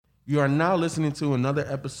You are now listening to another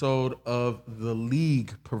episode of The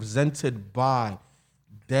League presented by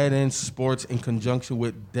Dead End Sports in conjunction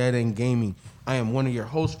with Dead End Gaming. I am one of your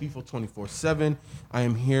hosts, FIFA 24/7. I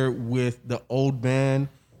am here with the old man,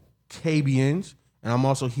 KBNs, and I'm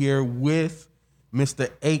also here with Mr.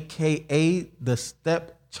 AKA the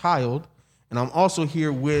stepchild, and I'm also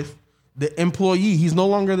here with the employee. He's no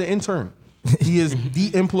longer the intern. He is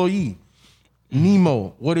the employee.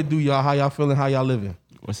 NEMO. What it do, y'all? How y'all feeling? How y'all living?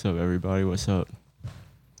 What's up, everybody? What's up?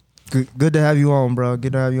 Good to have you on, bro.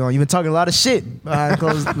 Good to have you on. You've been talking a lot of shit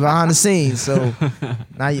behind the scenes, so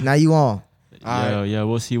now you on. Yeah,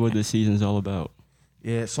 we'll see what the season's all about.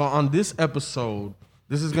 Yeah, so on this episode,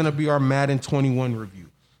 this is going to be our Madden 21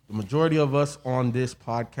 review. The majority of us on this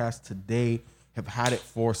podcast today have had it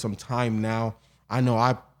for some time now. I know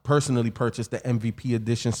I personally purchased the MVP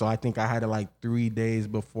edition, so I think I had it like 3 days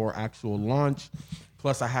before actual launch.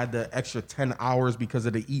 Plus, I had the extra 10 hours because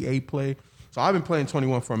of the EA play. So I've been playing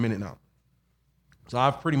 21 for a minute now. So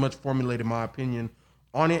I've pretty much formulated my opinion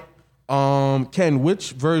on it. Ken,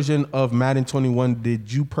 which version of Madden 21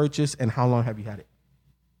 did you purchase, and how long have you had it?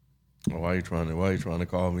 Why are you trying to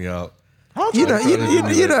call me out? You know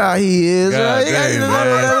how he is. God Right? dang,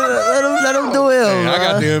 Let him do it. Hey, I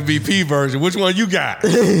got the MVP version. Which one you got?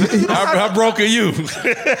 How broke are you? It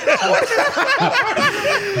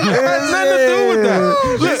has nothing to do with that.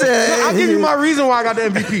 Listen, I'll give you my reason why I got the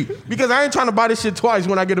MVP. Because I ain't trying to buy this shit twice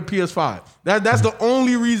when I get a PS5. That's the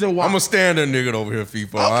only reason why. I'm a standard nigga over here,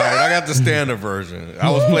 FIFA. All right, I got the standard version. I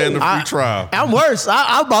was playing the free trial. I'm worse.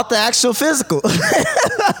 I bought the actual physical.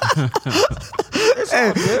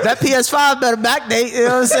 Hey, that PS5 better backdate, you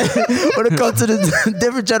know what I'm saying? When it comes to the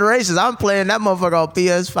different generations, I'm playing that motherfucker on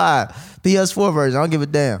PS5, PS4 version. I don't give a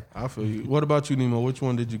damn. I feel you. What about you, Nemo? Which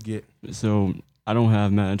one did you get? So I don't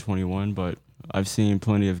have Madden 21, but I've seen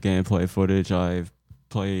plenty of gameplay footage. I've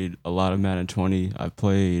played a lot of Madden 20. I've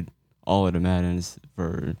played all of the Maddens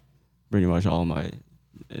for pretty much all my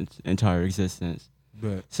entire existence.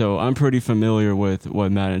 Bet. So I'm pretty familiar with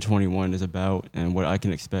what Madden 21 is about and what I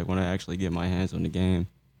can expect when I actually get my hands on the game.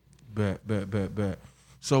 Bet.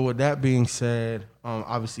 So with that being said,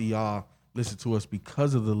 obviously y'all listen to us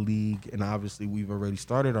because of the league, and obviously we've already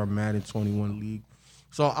started our Madden 21 league.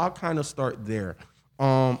 So I'll kind of start there.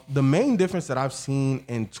 The main difference that I've seen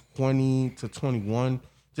in 20 to 21,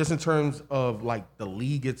 just in terms of like the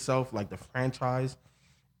league itself, like the franchise,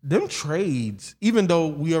 them trades, even though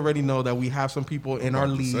we already know that we have some people in our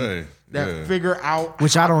league that figure out.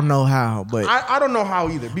 Which I don't know how, but I don't know how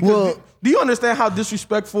either. Because do you understand how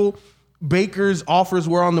disrespectful Baker's offers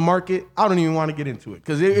were on the market? I don't even want to get into it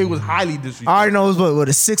because it was highly disrespectful. I already know it was what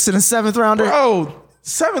a 6th and a 7th rounder? Bro,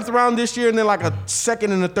 7th round this year and then like a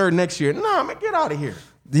 2nd and a 3rd next year. Nah, man, get out of here.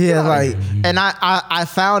 Yeah, like, and I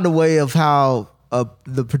found a way of how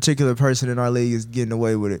the particular person in our league is getting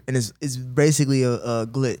away with it, and it's basically a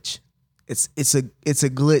glitch. It's a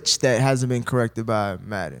glitch that hasn't been corrected by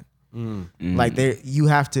Madden. Like you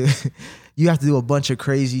have to do a bunch of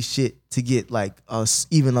crazy shit to get like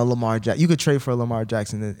even a Lamar Jackson. You could trade for a Lamar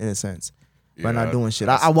Jackson in a sense by not doing shit.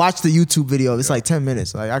 I watched the YouTube video. It's like 10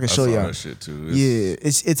 minutes. Like I can show you that shit too.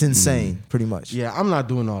 It's insane, pretty much. Yeah, I'm not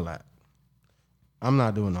doing all that. I'm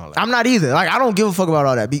not either. Like I don't give a fuck about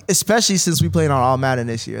all that, especially since we playing on all Madden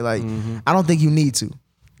this year. Like I don't think you need to.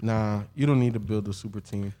 Nah, you don't need to build a super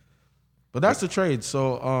team. But that's the trade.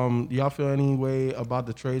 So, y'all feel any way about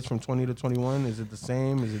the trades from 20 to 21? Is it the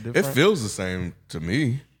same? Is it different? It feels the same to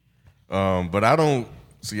me. But I don't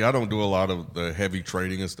do a lot of the heavy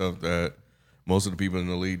trading and stuff that most of the people in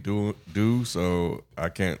the league do. So I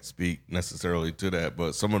can't speak necessarily to that.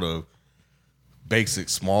 But some of the basic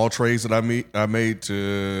small trades that I made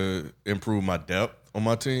to improve my depth on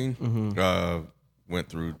my team went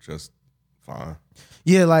through just fine.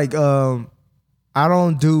 Yeah, like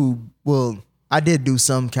I did do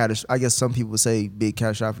some I guess some people would say big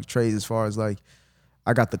catastrophic trades as far as like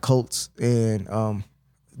I got the Colts and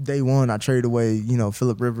day one I traded away,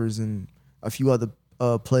 Phillip Rivers and a few other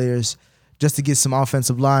players just to get some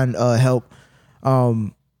offensive line help.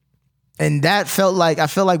 And that felt like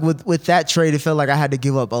with that trade, it felt like I had to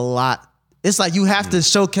give up a lot. It's like you have to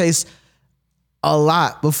showcase a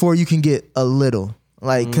lot before you can get a little.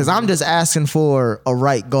 Like, because I'm just asking for a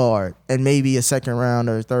right guard and maybe a 2nd round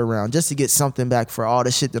or a 3rd round just to get something back for all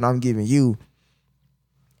the shit that I'm giving you.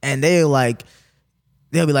 And they'll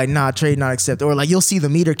be like, nah, trade not accepted. Or like you'll see the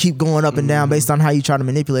meter keep going up and down based on how you try to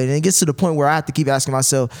manipulate it. And it gets to the point where I have to keep asking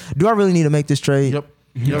myself, do I really need to make this trade? Yep.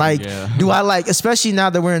 Like, do I like, especially now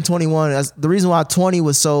that we're in 21, the reason why 20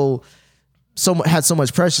 was had so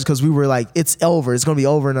much pressure because we were like, it's over. It's going to be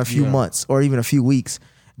over in a few months or even a few weeks.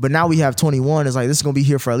 But now we have 21. It's like this is gonna be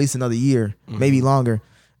here for at least another year, maybe longer.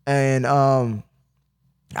 And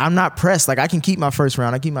I'm not pressed. Like I can keep my first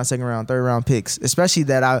round, I keep my second round, third round picks, especially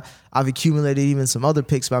that I've accumulated even some other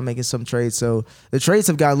picks by making some trades. So the trades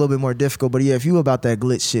have got a little bit more difficult. But yeah, if you about that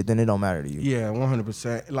glitch shit, then it don't matter to you. Yeah,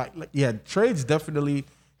 100%. Like yeah, trades definitely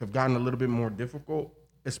have gotten a little bit more difficult,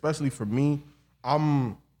 especially for me.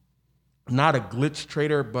 I'm not a glitch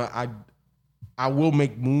trader, but I will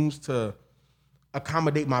make moves to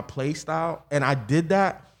accommodate my play style, and I did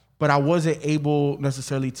that. But I wasn't able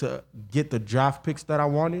necessarily to get the draft picks that I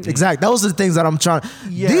wanted. Exactly. Those are the things that I'm trying.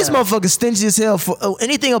 Yeah. These motherfuckers stingy as hell. For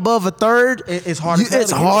anything above a third, It's hard.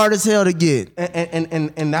 It's hard as hell to get.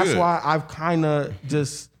 And that's why I've kind of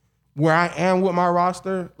just where I am with my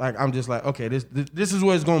roster. Like I'm just like, okay, this is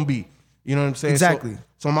what it's gonna be. You know what I'm saying? Exactly.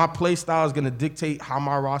 So my play style is gonna dictate how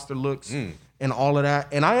my roster looks and all of that.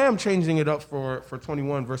 And I am changing it up for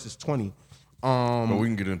 21 versus 20. But we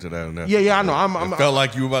can get into that. In that Yeah, I know. It felt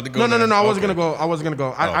like you were about to go. No. I wasn't Okay. gonna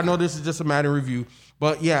go. I know this is just a Madden review,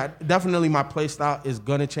 but yeah, definitely my play style is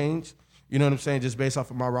gonna change. You know what I'm saying? Just based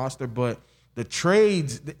off of my roster, but the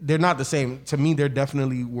trades they're not the same. To me, they're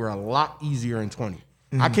definitely were a lot easier in 20.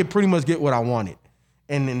 I could pretty much get what I wanted,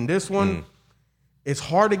 and in this one, it's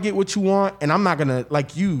hard to get what you want. And I'm not gonna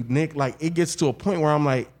like you, Nick. Like it gets to a point where I'm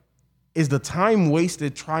like, is the time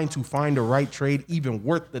wasted trying to find the right trade even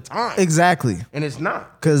worth the time? Exactly. And it's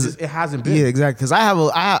not, Because it hasn't been. Yeah, exactly. Because I have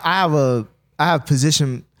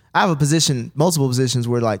multiple positions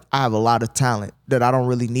where like I have a lot of talent that I don't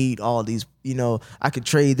really need all these. You know, I could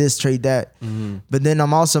trade this, trade that, but then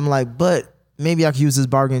I'm like, but maybe I could use this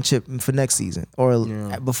bargain chip for next season or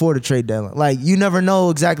before the trade deadline. Like you never know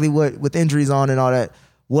exactly what with injuries on and all that,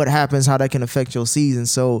 what happens, how that can affect your season.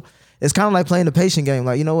 So it's kind of like playing the patient game.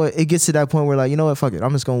 Like, you know what? It gets to that point where like, you know what? Fuck it.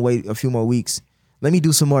 I'm just going to wait a few more weeks. Let me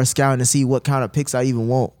do some more scouting to see what kind of picks I even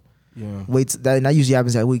want. Yeah. That usually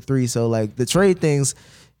happens at week 3. So like the trade things,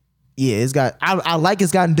 yeah, I like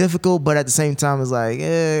it's gotten difficult, but at the same time, it's like,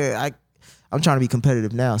 I'm trying to be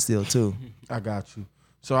competitive now still too. I got you.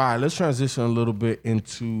 So, all right, let's transition a little bit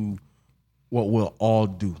into what we'll all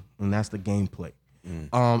do, and that's the gameplay.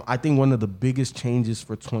 I think one of the biggest changes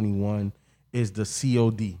for 21 is the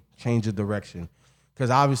COD, change of direction.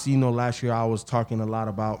 Because obviously, you know, last year I was talking a lot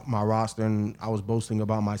about my roster and I was boasting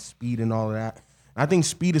about my speed and all of that. I think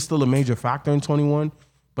speed is still a major factor in 21,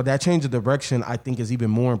 but that change of direction I think is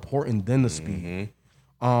even more important than the speed.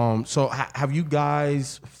 So have you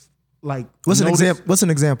guys like What's an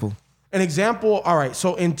example? An example, all right,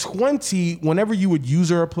 so in 20, whenever you would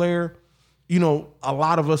user a player, you know, a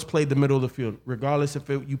lot of us played the middle of the field, regardless if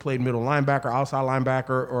you played middle linebacker, outside linebacker,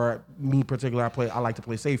 or me particular, I like to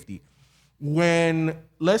play safety. When,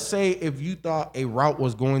 let's say if you thought a route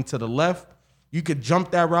was going to the left, you could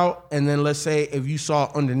jump that route, and then let's say if you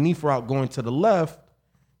saw underneath route going to the left,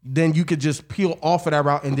 then you could just peel off of that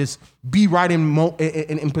route and just be right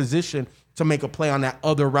in position to make a play on that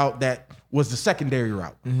other route that was the secondary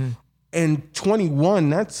route. And 21,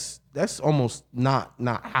 that's almost not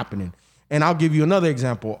happening. And I'll give you another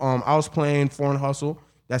example. I was playing Foreign Hustle.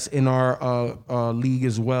 That's in our league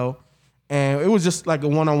as well. And it was just like a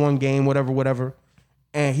one-on-one game, whatever.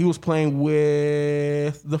 And he was playing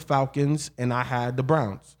with the Falcons, and I had the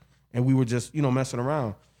Browns. And we were just, you know, messing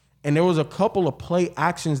around. And there was a couple of play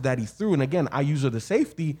actions that he threw. And again, I used the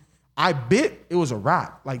safety. I bit, it was a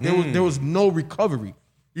wrap. Like there was no recovery.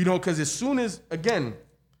 You know, because as soon as, again,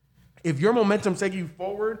 if your momentum's taking you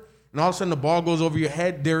forward and all of a sudden the ball goes over your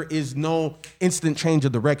head, there is no instant change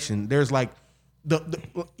of direction. There's like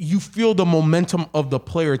you feel the momentum of the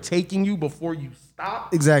player taking you before you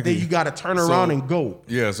stop. Exactly. Then you got to turn around and go.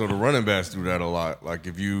 Yeah, so the running backs do that a lot. Like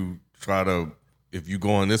if you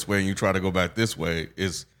go in this way and you try to go back this way,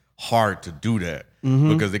 it's hard to do that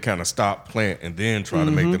because they kind of stop, plant, and then try to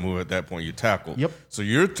make the move. At that point, you tackle. Yep. So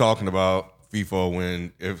you're talking about FIFA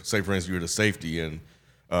when, if say for instance you're the safety, and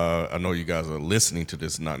I know you guys are listening to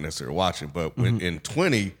this, not necessarily watching, but when in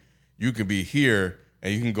 20 you can be here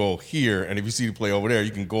and you can go here, and if you see the play over there,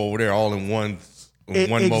 you can go over there all in one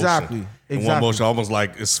motion. In one motion, almost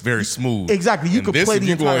like it's very smooth. Exactly. You could play if the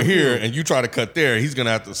you go entire in here field. and you try to cut there, he's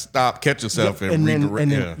gonna have to stop, catch yourself, and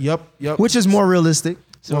redirect. Yep. Which is more realistic.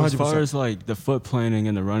 So as 100%. far as like the foot planning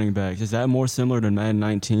and the running backs, is that more similar to Madden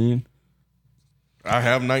 19? I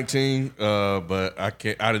have 19, but I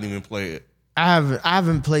didn't even play it. I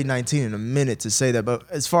haven't played 19 in a minute to say that, but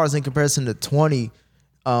as far as in comparison to 20,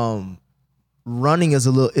 running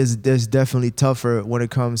is definitely tougher when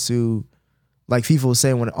it comes to, like FIFA was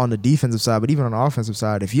saying, when on the defensive side, but even on the offensive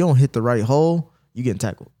side, if you don't hit the right hole, you getting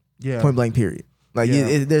tackled. Yeah. Point blank, period. Like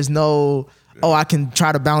Yeah. there's no, oh, I can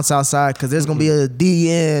try to bounce outside because there's gonna be a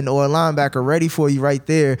DN or a linebacker ready for you right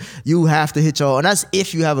there. You have to hit your, and that's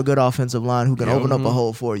if you have a good offensive line who can open up a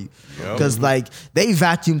hole for you. Because like they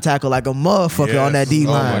vacuum tackle like a motherfucker on that D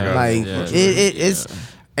line. God. Like it's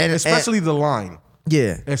and Especially the line.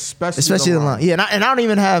 yeah, especially the line. Yeah, and I don't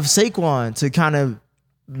even have Saquon to kind of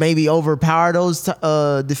maybe overpower those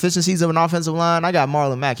deficiencies of an offensive line. I got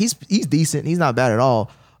Marlon Mack. He's decent. He's not bad at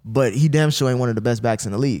all. But he damn sure ain't one of the best backs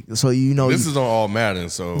in the league. So this is on all Madden,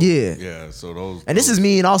 so yeah. So those, and this is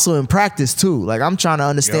me and also in practice too. Like I'm trying to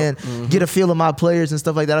understand, get a feel of my players and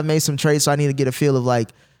stuff like that. I've made some trades, so I need to get a feel of like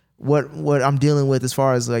what I'm dealing with as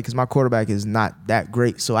far as like, because my quarterback is not that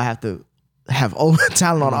great, so I have to have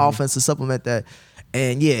talent on offense to supplement that.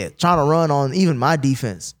 And yeah, trying to run on even my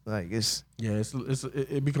defense, like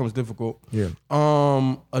it becomes difficult. Yeah.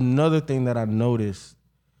 Another thing that I noticed.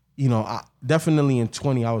 I definitely in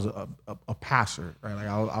 20, I was a passer, right? Like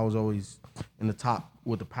I was always in the top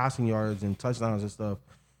with the passing yards and touchdowns and stuff.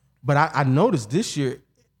 But I noticed this year,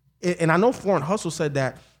 and I know Foreign Hustle said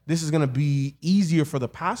that this is going to be easier for the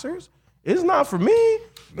passers. It's not for me.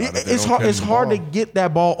 It's hard to get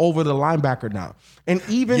that ball over the linebacker now. And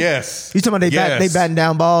even you talking about they batting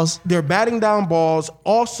down balls? They're batting down balls.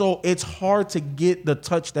 Also, it's hard to get the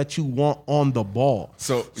touch that you want on the ball.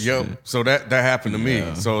 So that happened to me.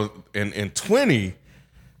 So in 20,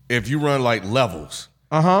 if you run like levels,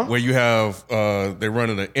 where you have they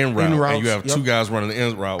running the in route, and you have two guys running the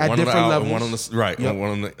in route, at one on the out levels. and one on the and one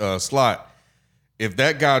on the slot. If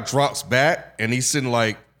that guy drops back and he's sitting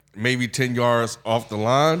like maybe 10 yards off the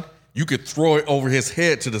line, you could throw it over his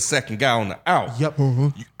head to the second guy on the out. Yep.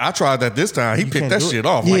 I tried that this time. He picked that shit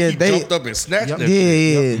off. Yeah, like he jumped up and snatched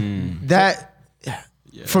it. Yeah. That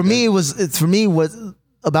for me what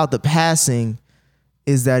about the passing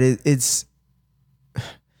is that it's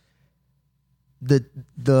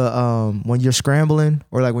the when you're scrambling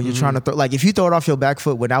or like when you're trying to throw, like if you throw it off your back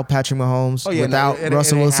foot without Patrick Mahomes, without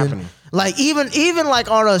Russell Wilson, happening. Like even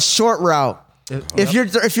like on a short route. If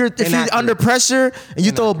you're under pressure and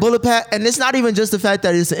you throw a bullet pass, and it's not even just the fact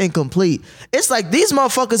that it's incomplete. It's like these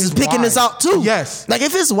motherfuckers is picking wide. This out too. Yes. Like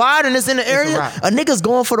if it's wide and it's in the area, a nigga's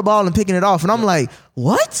going for the ball and picking it off, and I'm like,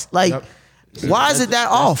 what? Like, why is it that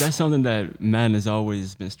off? That's something that Madden has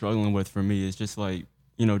always been struggling with for me. It's just like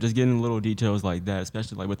just getting little details like that,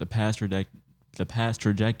 especially like with the pass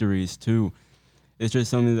trajectories too. It's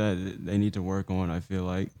just something that they need to work on. I feel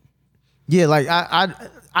like. Yeah, like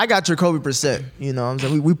I got your Kobe Brissett. You know what I'm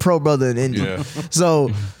saying? We pro brother in Indy. Yeah. So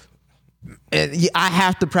and I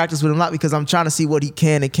have to practice with him a lot because I'm trying to see what he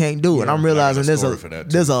can and can't do. And I'm realizing there's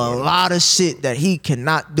a lot of shit that he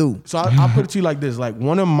cannot do. So I'll put it to you like this. Like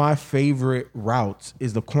one of my favorite routes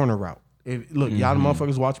is the corner route. Look, y'all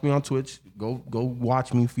motherfuckers watch me on Twitch. Go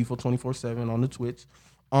watch me FIFA 24/7 on the Twitch.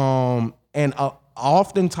 And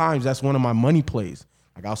oftentimes that's one of my money plays.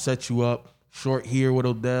 Like I'll set you up. Short here with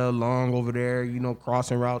Odell, long over there,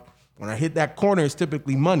 crossing route. When I hit that corner, it's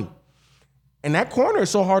typically money. And that corner is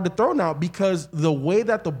so hard to throw now because the way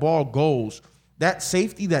that the ball goes, that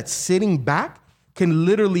safety that's sitting back can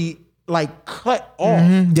literally like cut off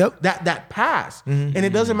that pass. And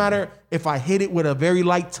it doesn't matter if I hit it with a very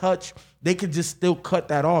light touch, they could just still cut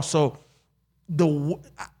that off. So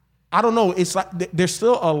I don't know. It's like there's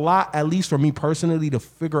still a lot, at least for me personally, to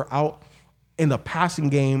figure out in the passing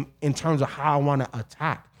game in terms of how I want to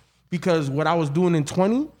attack. Because what I was doing in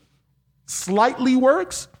 20 slightly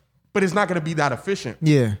works, but it's not going to be that efficient.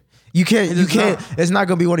 Yeah. You can't, it's not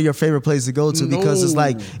going to be one of your favorite places to go to because it's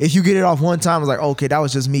like, if you get it off one time, it's like, okay, that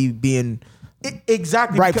was just me being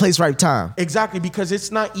exactly right place, right time. Exactly, because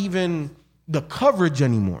it's not even the coverage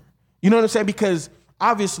anymore. You know what I'm saying? Because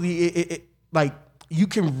obviously, it like, you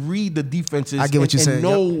can read the defenses. I get what you're saying.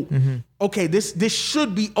 Know, okay, this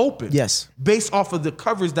should be open. Yes. Based off of the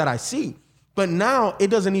coverage that I see. But now it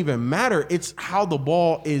doesn't even matter. It's how the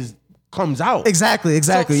ball comes out. Exactly.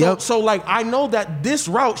 So like I know that this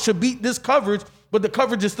route should beat this coverage, but the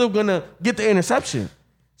coverage is still gonna get the interception.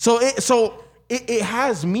 So it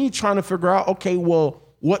has me trying to figure out, okay, well,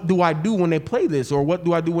 what do I do when they play this? Or what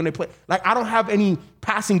do I do when they play? Like, I don't have any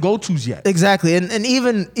passing go-tos yet. Exactly. And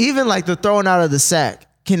even like the throwing out of the sack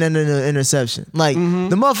can end in an interception. Like,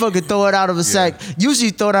 the motherfucker throw it out of a sack.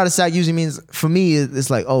 Usually throw it out of a sack usually means, for me,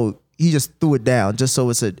 it's like, oh, he just threw it down just so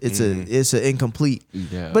it's an incomplete.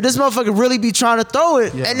 Yeah. But this motherfucker really be trying to throw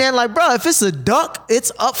it. Yeah. And then like, bro, if it's a duck,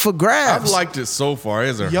 it's up for grabs. I've liked it so far. It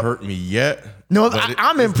hasn't hurt me yet. No,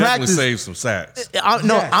 I'm in practice. Definitely saved some sacks.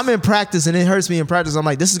 I'm in practice, and it hurts me in practice. I'm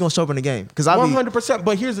like, this is gonna show up in the game because 100%.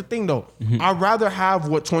 But here's the thing, though. I'd rather have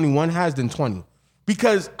what 21 has than 20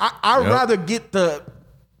 because I'd rather get the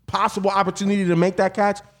possible opportunity to make that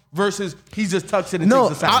catch versus he just tucks it and No,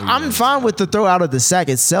 takes the sack. I'm fine with the throw out of the sack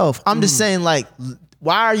itself. I'm just saying, like,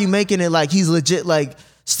 why are you making it like he's legit, like,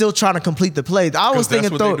 still trying to complete the play? I was thinking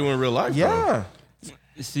that's what they do in real life. Yeah.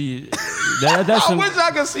 See, that's I wish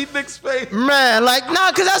I could see Nick's face. Man, like,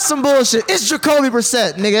 nah, because that's some bullshit. It's Jacoby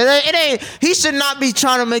Brissett, nigga. It ain't. He should not be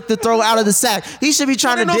trying to make the throw out of the sack. He should be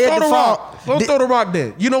trying to dead the fall. Don't throw the rock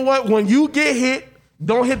then. You know what? When you get hit,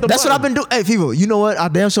 don't hit the That's button. what I've been doing. Hey, people, you know what? I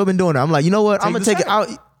damn sure been doing that. I'm like, you know what? I'm going to take it the out.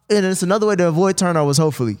 And it's another way to avoid turnovers,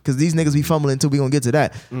 hopefully, because these niggas be fumbling until we going to get to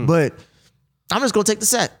that. But I'm just going to take the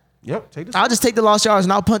sack. Yep, take the sack. I'll just take the lost yards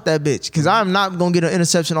and I'll punt that bitch because I'm not going to get an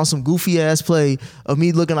interception on some goofy ass play of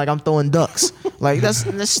me looking like I'm throwing ducks. Like,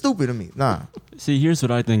 that's stupid to me. Nah. See, here's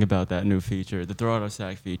what I think about that new feature, the throw out of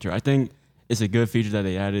sack feature. I think it's a good feature that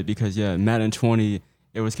they added because, yeah, Madden 20,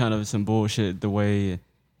 it was kind of some bullshit the way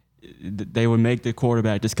they would make the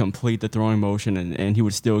quarterback just complete the throwing motion and he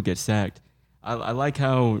would still get sacked. I like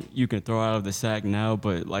how you can throw out of the sack now,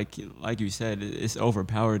 but like you said, it's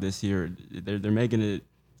overpowered this year. They're making it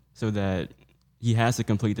so that he has to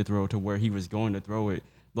complete the throw to where he was going to throw it.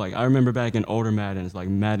 Like, I remember back in older Maddens, like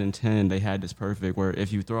Madden 10, they had this perfect where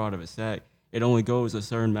if you throw out of a sack, it only goes a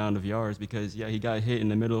certain amount of yards because, yeah, he got hit in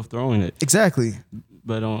the middle of throwing it. Exactly.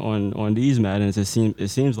 But on these Maddens, it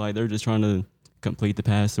seems like they're just trying to complete the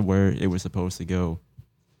pass to where it was supposed to go.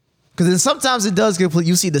 Because then sometimes it does get,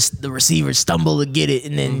 you see the receiver stumble to get it,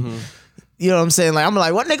 and then, you know what I'm saying? Like, I'm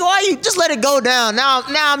like, what, nigga, why you just let it go down? Now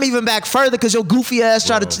I'm even back further because your goofy ass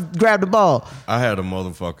tried to grab the ball. I had a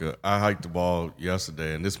motherfucker. I hiked the ball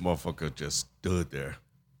yesterday, and this motherfucker just stood there.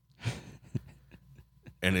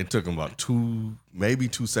 And it took him about maybe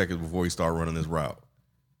 2 seconds before he started running his route.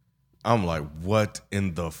 I'm like, what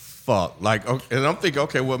in the fuck? Like, okay, and I'm thinking,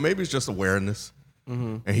 okay, well, maybe it's just awareness.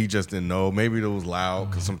 And he just didn't know. Maybe it was loud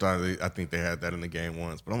because sometimes I think they had that in the game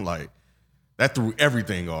once. But I'm like, that threw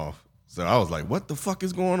everything off. So I was like, what the fuck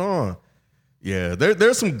is going on? Yeah,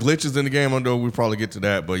 there's some glitches in the game. I know we'll probably get to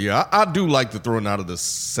that. But yeah, I do like the throwing out of the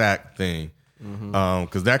sack thing.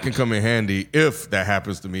 Because that can come in handy if that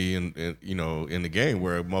happens to me in the game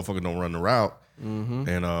where a motherfucker don't run the route.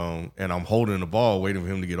 And I'm holding the ball, waiting for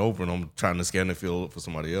him to get open. I'm trying to scan the field for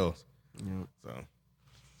somebody else.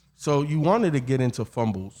 So you wanted to get into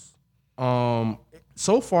fumbles. So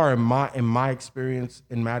far in my experience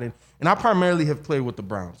in Madden, and I primarily have played with the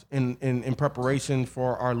Browns in preparation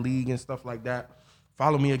for our league and stuff like that.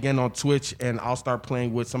 Follow me again on Twitch, and I'll start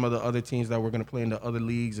playing with some of the other teams that we're going to play in the other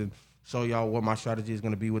leagues and show y'all what my strategy is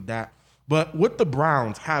going to be with that. But with the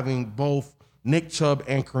Browns having both Nick Chubb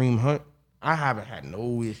and Kareem Hunt, I haven't had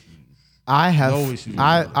no issues. I have. No issues.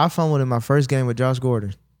 I fumbled in my first game with Josh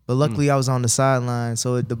Gordon. But luckily, I was on the sideline,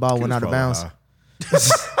 so the ball went out of bounds.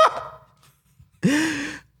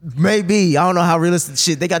 Maybe. I don't know how realistic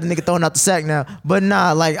shit. They got the nigga throwing out the sack now. But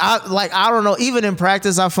nah, I don't know. Even in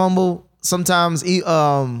practice, I fumble sometimes.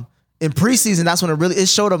 In preseason, that's when it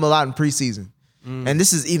showed up a lot in preseason. And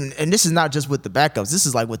this is not just with the backups. This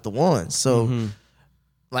is like with the ones. So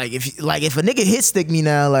like if a nigga hit stick me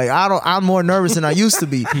now, like I'm more nervous than I used to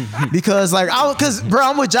be because bro,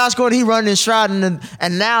 I'm with Josh Gordon, he running in stride, and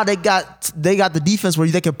now they got the defense where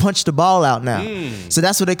they can punch the ball out now. So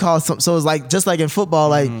that's what they call it. So it's like just like in football,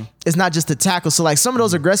 like it's not just the tackle. So like some of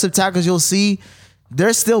those aggressive tackles you'll see,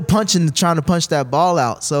 they're still trying to punch that ball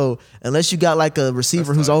out. So unless you got like a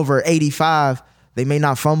receiver who's over 85, they may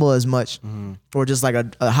not fumble as much, or just like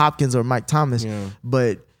a Hopkins or Mike Thomas.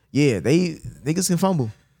 But yeah, niggas can fumble.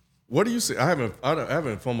 What do you see? I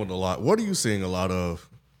haven't fumbled a lot. What are you seeing a lot of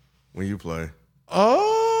when you play?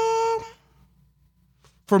 For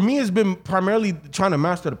me, it's been primarily trying to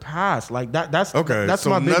master the pass. Like that's okay. That's so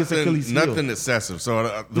my biggest Achilles heel. Nothing excessive.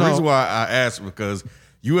 So the reason why I asked because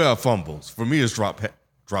you have fumbles. For me, it's drop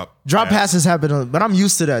passes happen, but I'm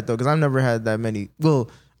used to that though because I've never had that many. Well,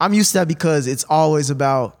 I'm used to that because it's always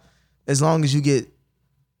about as long as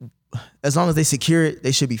they secure it,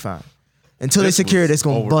 they should be fine. Until they secure it, it's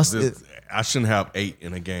going to bust it. I shouldn't have 8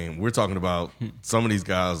 in a game. We're talking about some of these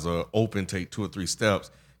guys are open, take 2 or 3 steps,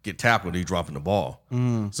 get tackled, he's dropping the ball.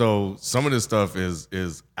 So some of this stuff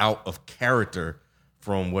is out of character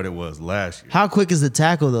from what it was last year. How quick is the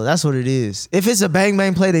tackle, though? That's what it is. If it's a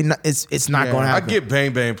bang-bang play, it's not going to happen. I get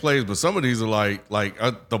bang-bang plays, but some of these are like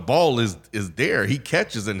the ball is there. He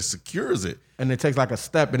catches and secures it. And it takes like a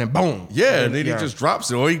step and then boom. Yeah, and then he just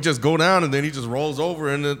drops it. Or he just go down and then he just rolls over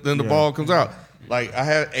and then the ball comes out. Like I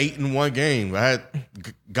had 8 in one game. I had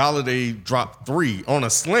Galladay drop 3 on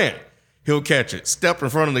a slant. He'll catch it, step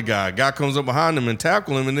in front of the guy. Guy comes up behind him and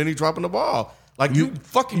tackle him, and then he's dropping the ball. Like you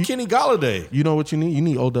fucking Kenny Galladay. You know what you need? You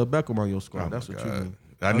need Odell Beckham on your squad. That's what you need.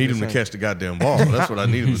 I need him to catch the goddamn ball. That's what I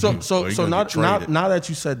need him to do. So now that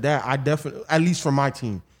you said that, I definitely, at least for my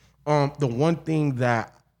team, the one thing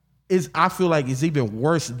that I feel like is even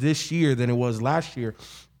worse this year than it was last year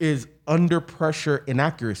is under pressure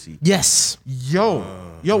inaccuracy. Yes. Yo,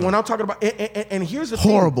 when I'm talking about, and here's the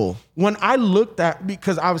horrible thing. When I looked at,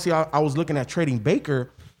 because obviously I was looking at trading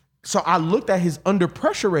Baker, so I looked at his under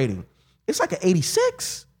pressure rating. It's like an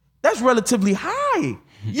 86. That's relatively high.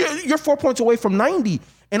 You're 4 points away from 90.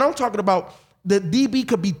 And I'm talking about the DB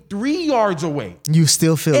could be 3 yards away. You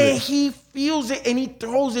still feel it. And he feels it and he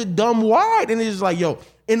throws it dumb wide. And it's just like, yo,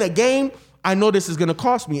 in a game, I know this is going to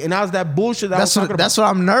cost me. And that was that bullshit that I was talking about. That's what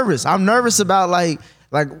I'm nervous. I'm nervous about like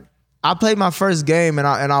I played my first game and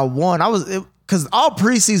I won. Because all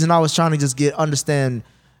preseason I was trying to understand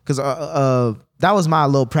because that was my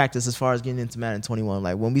little practice as far as getting into Madden 21.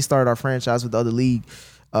 Like when we started our franchise with the other league,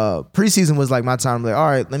 preseason was like my time. Like, all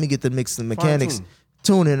right, let me get the mix and mechanics,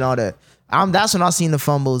 tuning and all that. That's when I seen the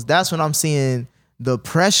fumbles. That's when I'm seeing the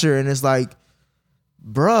pressure, and it's like,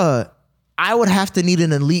 bruh, I would have to need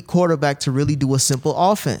an elite quarterback to really do a simple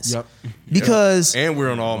offense. Yep. Because and we're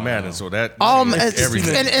on all Madden, so that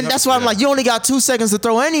everything. And that's why I'm like, you only got 2 seconds to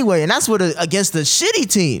throw anyway, and that's what against the shitty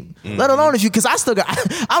team. Let alone if because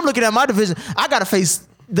I'm looking at my division. I got to face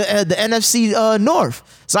the NFC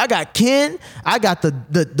North. So I got Ken, I got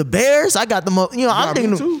the Bears, I got I'm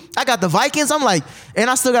thinking I got the Vikings. I'm like, and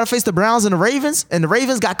I still got to face the Browns and the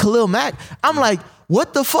Ravens got Khalil Mack. I'm like,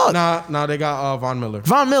 what the fuck? Nah, they got Von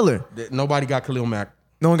Miller. Nobody got Khalil Mack.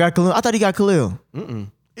 No one got Khalil. I thought he got Khalil. In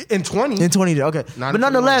 20. In 20, okay. But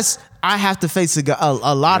nonetheless, I have to face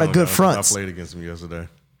a lot of good fronts. I played against him yesterday.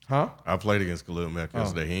 Huh? I played against Khalil Mack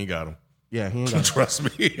yesterday. He ain't got him. Yeah, he ain't got him.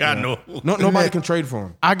 Trust me, I know. Nobody can trade for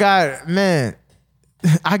him. I got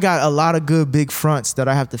a lot of good big fronts that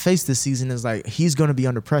I have to face this season. Is like he's going to be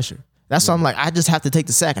under pressure. That's why I'm like, I just have to take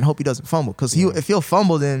the sack and hope he doesn't fumble. Because if he'll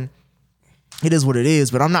fumble, then it is what it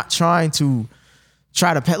is. But I'm not trying to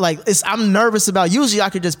I'm nervous about. Usually I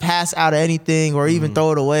could just pass out of anything or even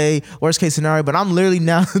throw it away. Worst case scenario. But I'm literally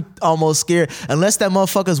now almost scared unless that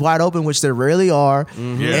motherfucker's wide open, which there rarely are.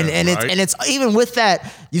 It's even with that,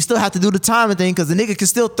 you still have to do the timing thing because the nigga can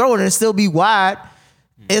still throw it and it still be wide.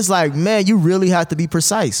 It's like, man, you really have to be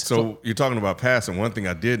precise. So you're talking about passing. One thing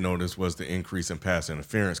I did notice was the increase in pass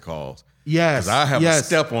interference calls. Yes. Because I have a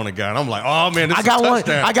step on a guy and I'm like, oh man, this is a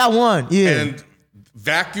touchdown. I got one. Yeah. And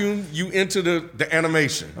vacuum you into the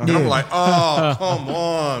animation. And I'm like, oh, come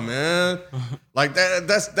on, man. Like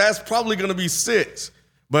that's probably gonna be 6.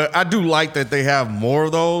 But I do like that they have more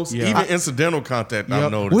of those. Yeah. Even incidental contact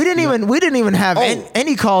I've noticed. We didn't even have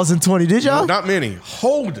any calls in 20, did y'all? Not many.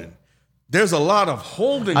 Holding. There's a lot of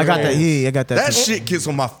holding. I got that. Yeah, I got that. That shit gets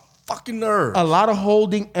on my fucking nerves. A lot of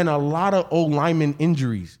holding and a lot of old lineman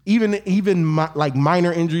injuries. Even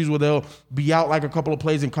minor injuries where they'll be out like a couple of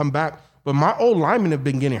plays and come back. But my old linemen have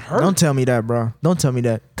been getting hurt. Don't tell me that, bro. Don't tell me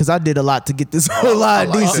that. Because I did a lot to get this whole line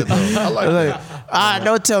decent. I like that.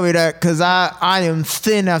 Don't tell me that because I am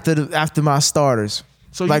thin after my starters.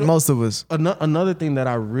 So like most of us. Another thing that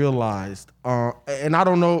I realized, and I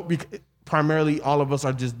don't know, primarily all of us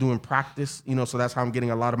are just doing practice, so that's how I'm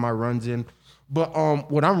getting a lot of my runs in. But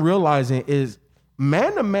what I'm realizing is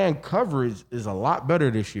man-to-man coverage is a lot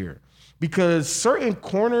better this year because certain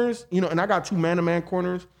corners, and I got 2 man-to-man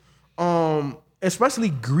corners, especially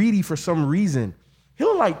Greedy for some reason,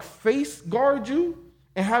 he'll like face guard you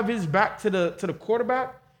and have his back to the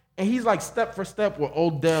quarterback, and he's like step for step with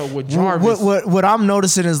Odell, with Jarvis. What I'm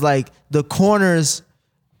noticing is like the corners.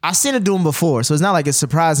 I've seen it do them before, so it's not like it's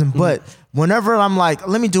surprising. But whenever I'm like,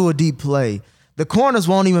 let me do a deep play, the corners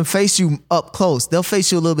won't even face you up close. They'll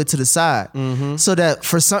face you a little bit to the side. So that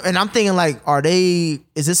for some, and I'm thinking like,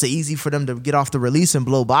 is this easy for them to get off the release and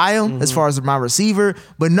blow by them as far as my receiver?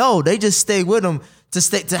 But no, they just stay with them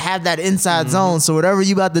to have that inside zone. So whatever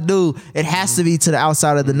you about to do, it has to be to the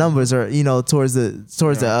outside of the numbers or, towards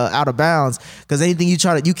the out of bounds. Because anything you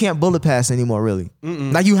can't bullet pass anymore, really.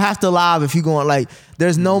 Like you have to lob if you're going like,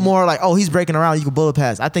 there's no more like, oh, he's breaking around, you can bullet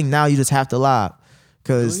pass. I think now you just have to lob.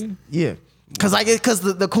 Because, because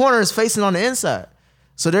the corner is facing on the inside.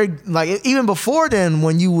 So they're like, even before then,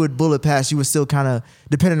 when you would bullet pass, you would still kind of,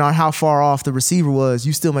 depending on how far off the receiver was,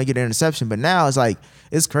 you still might get an interception. But now it's like,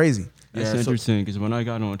 it's crazy. That's interesting because when I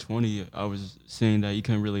got on 20, I was saying that you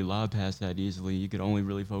couldn't really lob pass that easily. You could only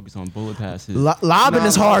really focus on bullet passes. Lobbing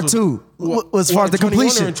is hard too, as far as the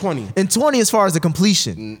completion. In 20? In 20, as far as the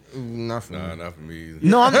completion. Not for me either.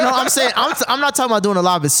 No, I'm saying I'm not talking about doing the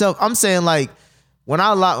lob itself. I'm saying like when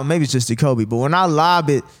I lob, maybe it's just Jacoby, but when I lob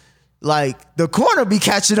it, like the corner be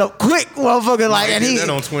catching up quick, motherfucker. Like, and he did that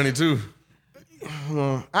on 22.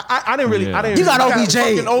 I didn't really. Yeah. I didn't. You got really- OBJ.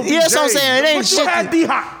 fucking Yeah, that's what I'm saying. It ain't But you shit. had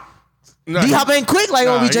D-Hop. D-Hop ain't quick like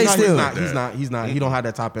Nah, OBJ he's still. He's not. He don't have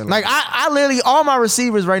that top end. Like I literally all my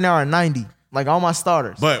receivers right now are 90. Like all my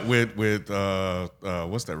starters. But with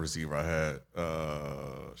what's that receiver I had?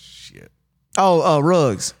 Shit.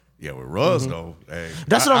 Ruggs. Yeah, with Ruggs though. Hey,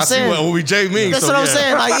 That's what I'm saying. I see what OBJ means. That's so what I'm yeah.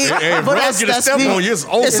 saying. Like, Hey, but Ruggs get a step on you. It's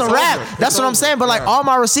over. It's a wrap. That's what I'm saying. But like all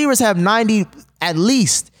my receivers have 90 at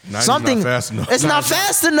least. 90's Something. not fast enough. It's not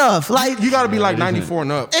fast enough. Like you got to be like 94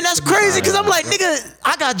 and up. And that's crazy because I'm like, nigga,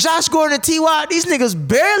 I got Josh Gordon and T.Y. These niggas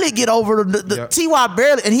barely get over the Yep. T.Y.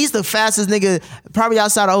 barely, and he's the fastest nigga probably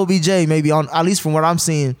outside of OBJ, maybe on at least from what I'm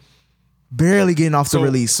seeing, barely getting off the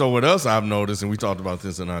release. So what else I've noticed, and we talked about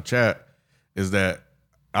this in our chat, is that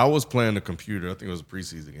I was playing the computer. I think it was a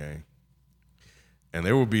preseason game, and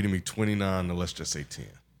they were beating me 29 to let's just say 10.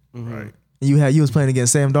 Right? You was playing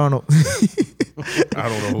against Sam Darnold. I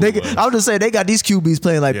don't know. Who it was. I was just saying they got these QBs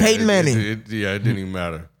playing like Peyton Manning. It didn't even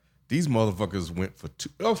matter. These motherfuckers went for 2.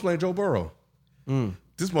 I was playing Joe Burrow.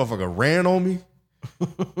 This motherfucker ran on me.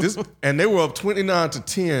 And they were up 29 to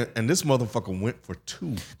 10, and this motherfucker went for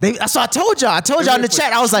 2. That's what I told y'all. I told y'all in the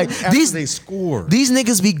chat. I was like, They scored. these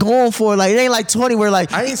niggas be going for it. Like it ain't like 20 where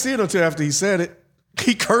like I ain't see it until after he said it.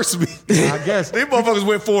 He cursed me. I guess. These motherfuckers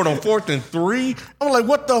went for it on 4th and 3. I'm like,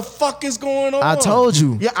 what the fuck is going on? I told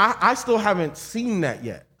you. Yeah, I still haven't seen that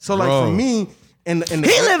yet. So like Bro. for me, and He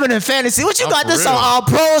living in fantasy. What you got for this real. on All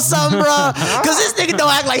Pro or something, bro? Because this nigga don't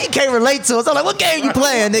act like he can't relate to us. I'm like, what game you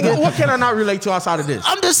playing, nigga? what can I not relate to outside of this?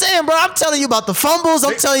 I'm just saying, bro. I'm telling you about the fumbles.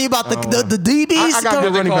 I'm telling you about the DBs. I got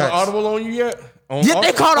good They running called backs. audible on you yet? Yeah,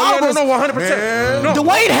 they called audibles. No, 100%. Man. No,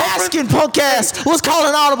 Dwayne Haskins podcast was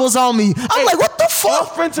calling audibles on me. I'm like, what the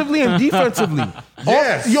fuck? offensively and defensively.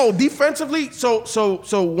 Yes. Defensively.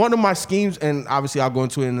 So one of my schemes, and obviously I'll go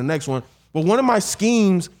into it in the next one, but one of my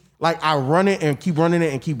schemes, like I run it and keep running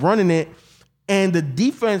it and keep running it, and the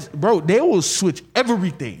defense, bro, they will switch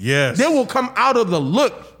everything. Yes. They will come out of the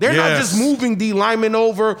look. They're not Yes. just moving the lineman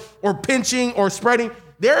over or pinching or spreading.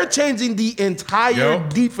 They're changing the entire Yo.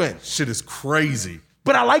 defense. Shit is crazy.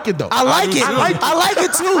 But I like it though. I like do it. too. I like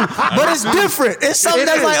it too. But it's different. It's something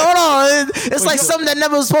that's like, hold on. It's like something that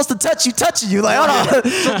never was supposed to touch you, touching you. Like, hold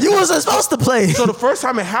on. You wasn't supposed to play. So the first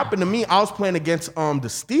time it happened to me, I was playing against the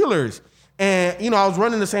Steelers. And, I was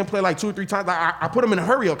running the same play like 2 or 3 times. Like I put them in a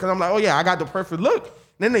hurry up because I'm like, oh, yeah, I got the perfect look.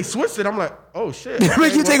 Then they switched it. I'm like, oh, shit.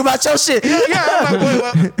 Make you think about your shit. Yeah, I'm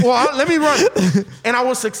like, let me run. And I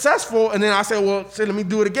was successful. And then I said, well, let me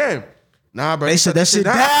do it again. Nah, bro. They shut that shit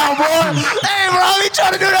down, boy. Hey, bro, I be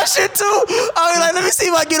trying to do that shit too. I be like, let me see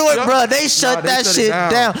if I get away. Yep. Bro, they shut that shit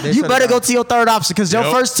down. You better go to your third option because your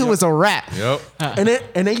first 2 is a wrap. Yep. And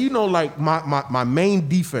then like my main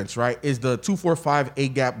defense, right, is the 2-4-5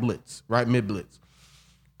 A-gap blitz, right, mid blitz.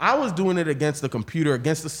 I was doing it against the computer,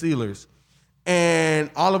 against the Steelers, and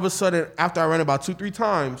all of a sudden, after I ran about 2-3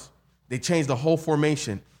 times, they changed the whole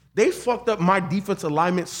formation. They fucked up my defense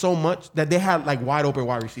alignment so much that they had like wide open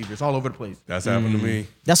wide receivers all over the place. That's happened to me.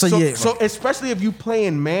 That's what So especially if you play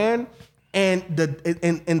in man and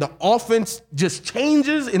the offense just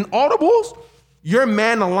changes in audibles, your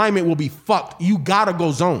man alignment will be fucked. You gotta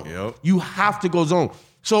go zone. Yep. You have to go zone.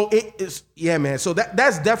 So man. So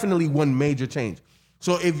that's definitely one major change.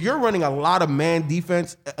 So if you're running a lot of man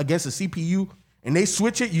defense against a CPU and they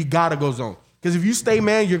switch it, you gotta go zone. Because if you stay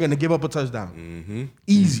man, you're gonna give up a touchdown.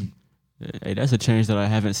 Easy. Hey, that's a change that I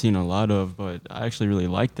haven't seen a lot of, but I actually really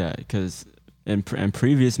like that because in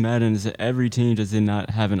previous Maddens, every team just did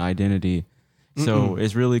not have an identity. So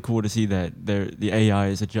it's really cool to see that the AI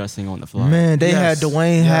is adjusting on the fly. Man, they had Yes.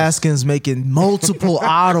 Dwayne Haskins making multiple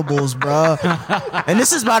audibles, bro. And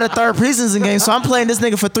this is about the third preseason game, so I'm playing this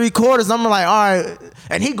nigga for 3 quarters. I'm like, all right.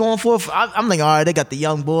 And he going for it. I'm like, all right, they got the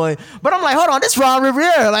young boy. But I'm like, hold on, this Ron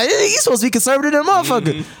Rivera. Like, he's supposed to be conservative than a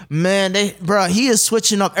motherfucker. Man, he is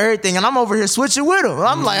switching up everything, and I'm over here switching with him.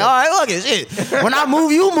 I'm like, all right, look at shit. When I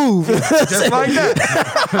move, you move. Just like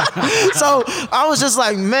that. So I was just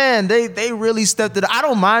like, man, they really stepped it. I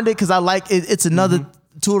don't mind it because I like it. It's another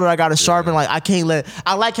tool that I got to sharpen. Like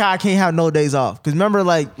I like how I can't have no days off. Because remember,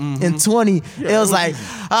 like in 20, it was like,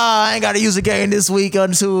 I ain't got to use a game this week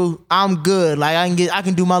until I'm good. Like I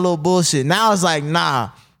can do my little bullshit. Now it's like,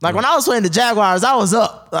 nah. Like when I was playing the Jaguars, I was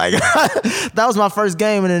up. Like that was my first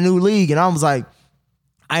game in a new league, and I was like,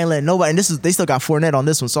 I ain't letting nobody. And they still got Fournette on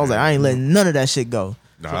this one, so I was like, I ain't letting none of that shit go.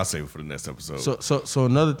 Nah, I'll save it for the next episode. So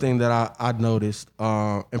another thing that I noticed,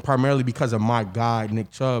 and primarily because of my guy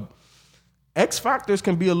Nick Chubb, X factors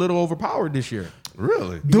can be a little overpowered this year.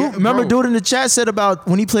 Really? Dude, Yeah, remember bro. dude in the chat said about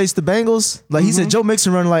when he plays the Bengals, like he said Joe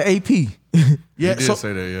Mixon running like AP. Yeah, He did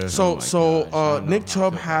say that, yeah. So Nick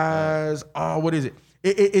Chubb has what is it?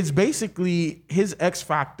 It's basically his X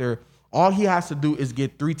factor. All he has to do is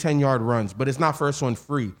get 3 10-yard runs, but it's not first one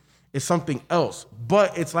free. It's something else.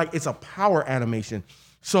 But it's like it's a power animation.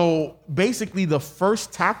 So basically, the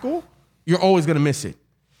first tackle, you're always gonna miss it.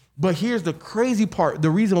 But here's the crazy part: the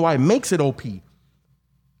reason why it makes it OP.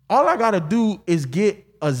 All I gotta do is get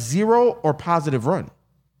a 0 or positive run.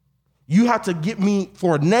 You have to get me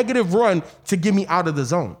for a negative run to get me out of the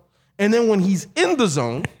zone. And then when he's in the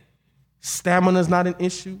zone, stamina's not an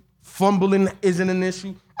issue. Fumbling isn't an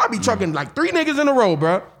issue. I be chucking like 3 niggas in a row,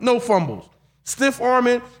 bro. No fumbles. Stiff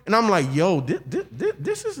arming. And I'm like, yo,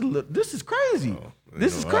 this is crazy.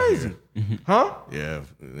 This is crazy. Huh? Yeah.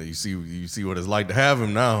 You see what it's like to have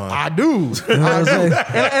him now, huh? I do. I do.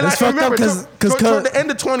 And I remember toward the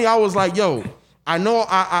end of 20, I was like, yo, I know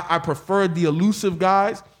I prefer the elusive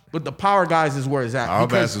guys, but the power guys is where it's at. Our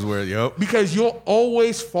best is where, yep. Because you'll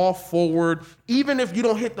always fall forward, even if you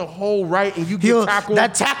don't hit the hole right and you get tackled.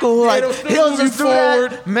 That tackle, like, he'll just do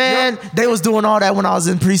that. Man, they was doing all that when I was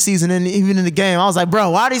in preseason and even in the game. I was like, bro,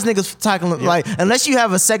 why are these niggas tackling? Like, unless you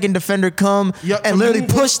have a second defender come and literally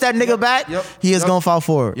push that nigga back, he is going to fall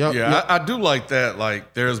forward. I do like that.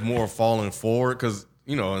 Like, there's more falling forward because,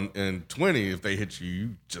 you know, in 20, if they hit you,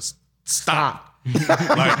 you just stop.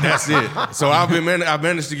 Like, that's it. So I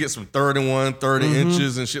managed to get some 31, 30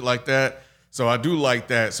 inches and shit like that. So I do like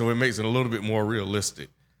that. So it makes it a little bit more realistic.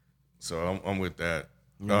 So I'm with that.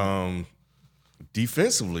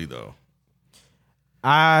 Defensively, though,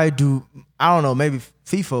 I don't know. Maybe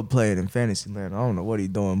FIFA played in fantasy land. I don't know what he's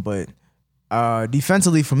doing, but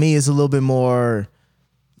defensively for me, it's a little bit more.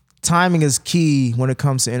 Timing is key when it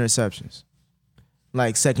comes to interceptions,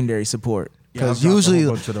 like secondary support. Because usually,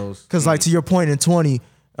 because like to your point in 20,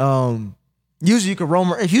 usually you can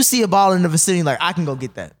roam. If you see a ball in the vicinity, like I can go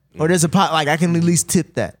get that, or there's a pot, like I can at least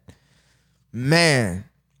tip that. Man,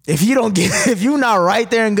 if you're not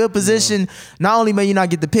right there in good position, not only may you not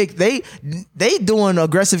get the pick, they doing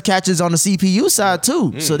aggressive catches on the CPU side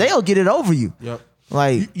too, so they'll get it over you. Yep.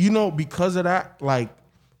 Like you know, because of that, like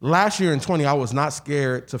last year in 20, I was not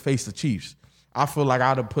scared to face the Chiefs. I feel like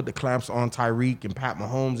I'd have put the clamps on Tyreek and Pat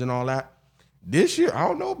Mahomes and all that. This year, I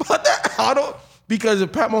don't know about that. Because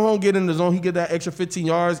if Pat Mahomes get in the zone, he get that extra 15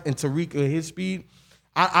 yards and Tariq at his speed.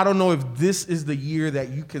 I don't know if this is the year that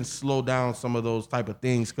you can slow down some of those type of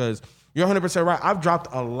things because you're 100% right. I've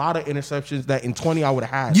dropped a lot of interceptions that in 20 I would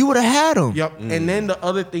have had. You would have had them. Yep. And then the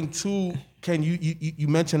other thing too, Ken, you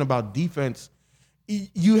mentioned about defense.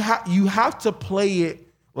 You have to play it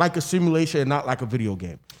like a simulation and not like a video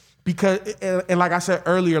game. Because and like I said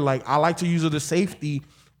earlier, like I like to use the safety.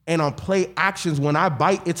 And on play actions, when I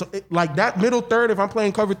bite, it's like that middle third. If I'm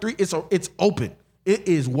playing cover 3, it's open. It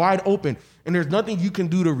is wide open, and there's nothing you can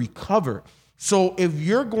do to recover. So if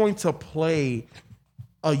you're going to play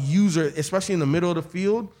a user, especially in the middle of the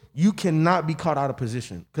field, you cannot be caught out of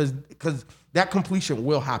position because that completion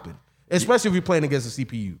will happen, especially if you're playing against a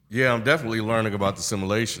CPU. Yeah, I'm definitely learning about the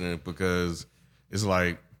simulation because it's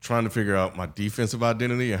like trying to figure out my defensive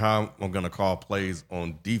identity and how I'm going to call plays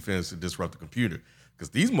on defense to disrupt the computer. Because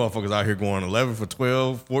these motherfuckers out here going 11 for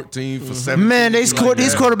 12, 14 for 17. Man, these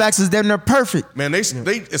quarterbacks is damn near perfect. Man, they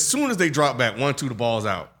as soon as they drop back, 1-2, the ball's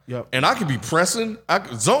out. Yep. And I could be pressing.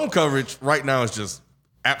 Zone coverage right now is just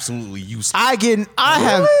absolutely useless. I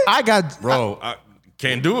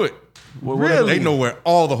can't do it. Really? They know where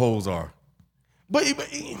all the holes are. But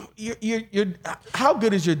you're how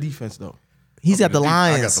good is your defense though? He's got the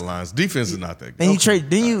Lions. I got the Lions. Defense is not that good. And you trade.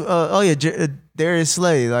 Then you. Darius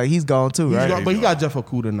Slay, like he's gone too, right? But he got Jeff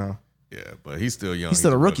Okudah now. Yeah, but he's still young. He's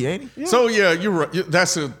still a rookie, ain't he? Yeah. So yeah, you're right.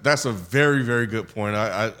 That's a very, very good point.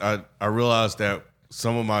 I realized that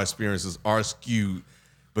some of my experiences are skewed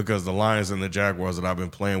because the Lions and the Jaguars that I've been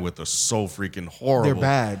playing with are so freaking horrible. They're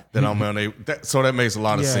bad. That I'm unable. So that makes a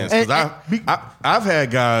lot of sense because I've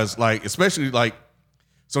had guys like, especially like,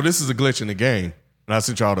 so this is a glitch in the game, and I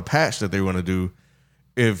sent y'all the patch that they want to do.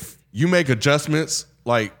 If you make adjustments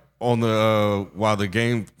like on the while the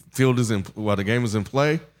game is in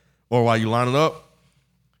play, or while you line it up,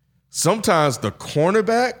 sometimes the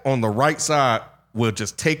cornerback on the right side will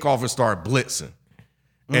just take off and start blitzing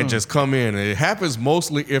and just come in. And it happens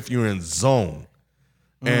mostly if you're in zone.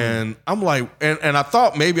 And I'm like, and I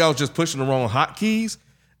thought maybe I was just pushing the wrong hotkeys.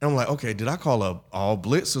 And I'm like, okay, did I call a all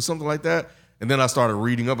blitz or something like that? And then I started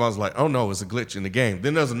reading up. I was like, oh no, it's a glitch in the game.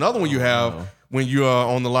 Then there's another one you have when you're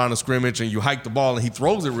on the line of scrimmage and you hike the ball and he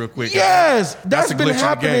throws it real quick. Yes, that's been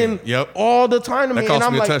happening all the time to me. That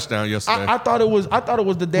cost me a touchdown yesterday. I thought it was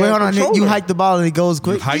the damn. Wait, hold on. You hike the ball and it goes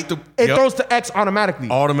quick. It throws to X automatically.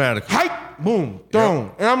 Automatically. Hike. boom,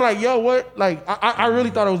 thrown. And I'm like, yo, what? Like, I really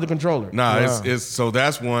thought it was the controller. Nah, it's so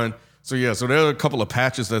that's one. So yeah, so there are a couple of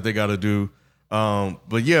patches that they got to do.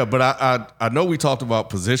 But I know we talked about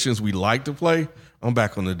positions we like to play. I'm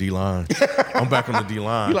back on the D line. I'm back on the D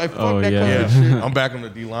line. You like fuck that kind of shit. shit. I'm back on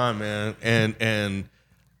the D line, man. And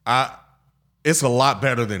it's a lot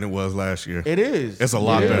better than it was last year. It is. It's a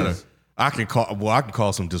lot better. I can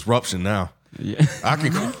call some disruption now. Yeah. I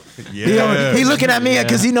can call. Yeah. He looking at me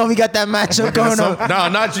because he know we got that matchup going on. No,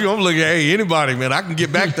 not you. I'm looking at anybody, man. I can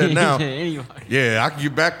get back there now. Anybody. Yeah, I can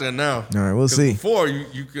get back there now. All right, we'll see. Before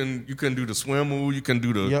you can do the swim move, you can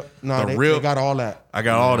do the they rip. got all that. I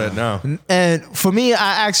got all that now. And for me,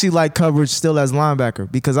 I actually like coverage still as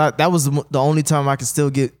linebacker because that was the only time I could still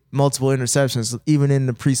get multiple interceptions, even in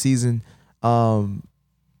the preseason,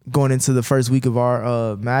 going into the first week of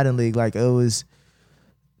our Madden league. Like it was,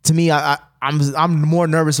 to me, I'm more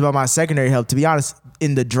nervous about my secondary help. To be honest,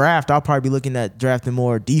 in the draft, I'll probably be looking at drafting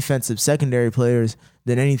more defensive secondary players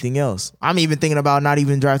than anything else. I'm even thinking about not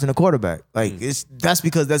even drafting a quarterback. Like that's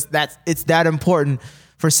because it's that important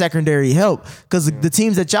for secondary help. Because the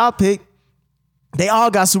teams that y'all pick, they all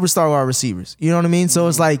got superstar wide receivers. You know what I mean? So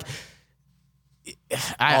it's like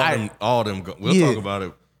all them. We'll talk about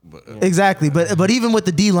it. But, exactly. But even with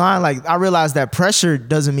the D line, like I realized that pressure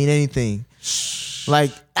doesn't mean anything.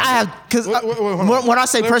 Like I have because when I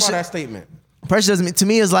say pressure, that statement. Pressure doesn't mean, to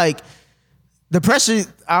me is like the pressure.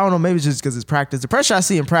 I don't know, maybe it's just because it's practice. The pressure I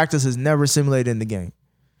see in practice is never simulated in the game.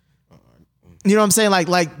 You know what I'm saying?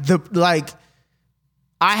 Like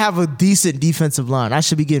I have a decent defensive line. I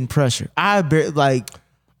should be getting pressure. You know what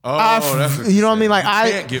I mean? Like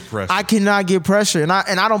I can't get pressure. I cannot get pressure, and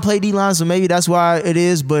I don't play D line, so maybe that's why it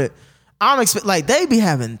is. But I'm like they be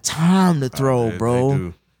having time to throw, bro. They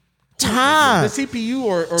do. Time. The CPU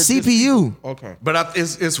or CPU. Okay. But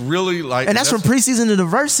it's really like, and that's from preseason to the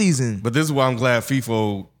verse season. But this is why I'm glad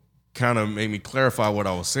FIFO kind of made me clarify what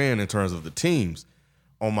I was saying in terms of the teams.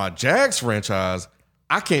 On my Jags franchise,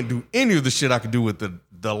 I can't do any of the shit I could do with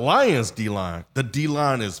the Lions D line. The D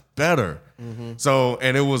line is better. Mm-hmm. So,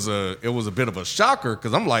 and it was a bit of a shocker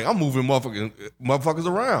because I'm moving motherfuckers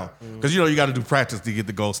around because you got to do practice to get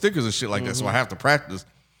the gold stickers and shit like that. So I have to practice.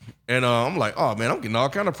 And I'm like, oh man, I'm getting all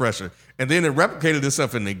kind of pressure. And then it replicated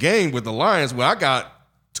itself in the game with the Lions where I got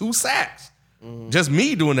 2 sacks. Just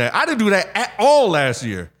me doing that. I didn't do that at all last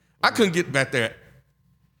year. I couldn't get back there.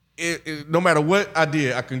 No matter what I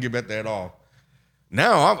did, I couldn't get back there at all.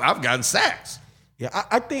 Now I've gotten sacks. Yeah,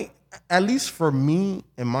 I think at least for me,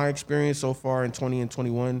 in my experience so far in 20 and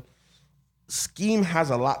 21, scheme has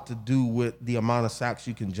a lot to do with the amount of sacks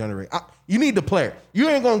you can generate. You need the player. You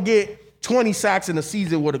ain't gonna get 20 sacks in a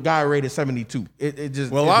season with a guy rated 72. A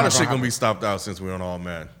lot of shit gonna be stopped out since we're on all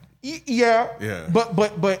man. Yeah.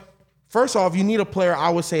 But first off, you need a player,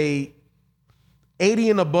 I would say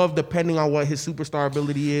 80 and above, depending on what his superstar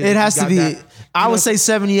ability is. It has to be. I would say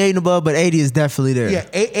 78 and above, but 80 is definitely there. Yeah,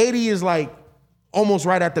 80 is like almost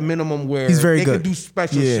right at the minimum where he's very good. Can do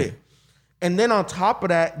special shit. And then on top of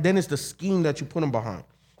that, then it's the scheme that you put him behind.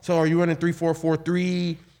 So are you running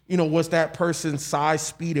 3-4-4-3? What's that person's size,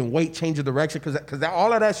 speed, and weight, change of direction? Because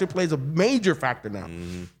all of that shit plays a major factor now.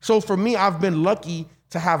 Mm-hmm. So for me, I've been lucky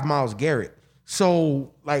to have Myles Garrett.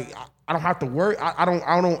 So like I don't have to worry. I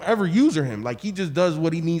don't ever user him. Like he just does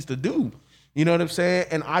what he needs to do. You know what I'm saying?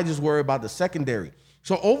 And I just worry about the secondary.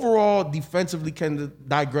 So overall, defensively, can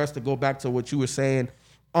digress to go back to what you were saying.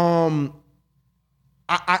 I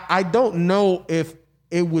don't know if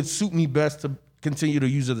it would suit me best to continue to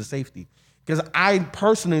use the safety. Because I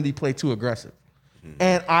personally play too aggressive.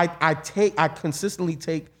 And I consistently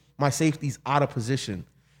take my safeties out of position.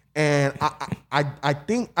 And I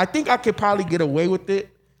think I could probably get away with it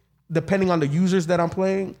depending on the users that I'm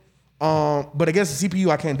playing. But against the CPU,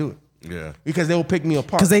 I can't do it. Yeah. Because they will pick me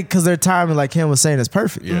apart. Because their timing, like Ken was saying, is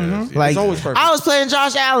perfect. Yeah. Mm-hmm. Like, it's always perfect. I was playing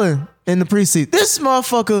Josh Allen in the preseason. This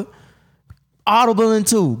motherfucker audible in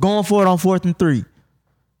 2, going for it on 4th and 3.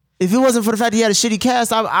 If it wasn't for the fact he had a shitty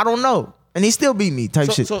cast, I don't know. And he still beat me type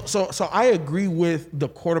shit. So I agree with the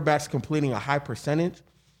quarterbacks completing a high percentage.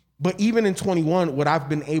 But even in 21, what I've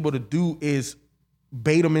been able to do is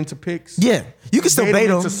bait them into picks. Yeah, you can still bait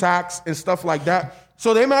them into sacks and stuff like that.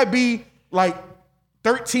 So they might be like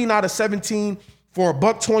 13 out of 17 for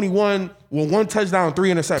 $121 with 1 touchdown,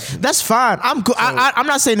 3 interceptions. That's fine. I'm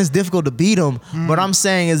not saying it's difficult to beat them, but I'm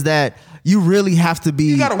saying is that you really have to be.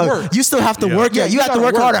 You gotta work. You still have to work. Yeah, you have to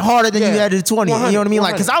work harder than you had at 20. You know what I mean?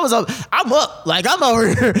 Like, because I was up, I'm up. Like, I'm over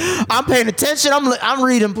here. I'm paying attention. I'm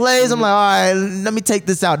reading plays. I'm like, all right, let me take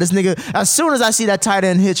this out. This nigga, as soon as I see that tight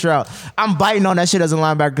end hitch route, I'm biting on that shit as a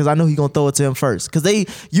linebacker because I know he's gonna throw it to him first. Because they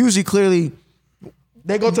usually clearly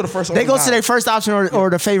They go to the first. They go to their first option or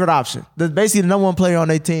the favorite option. Basically, the number one player on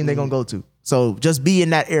their team they're gonna go to. So just be in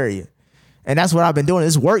that area, and that's what I've been doing.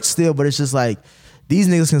 It's worked still, but it's just like these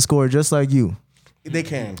niggas can score just like you. They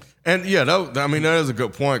can. And yeah, that is a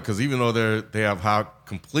good point because even though they have high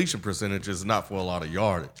completion percentages, not for a lot of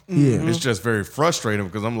yardage. Yeah. It's just very frustrating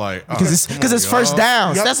because I'm like, because it's first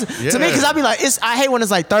downs. Yep. That's to me because I be like, I hate when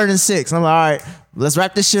it's like 3rd and 6. I'm like, all right, let's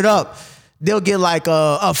wrap this shit up. They'll get like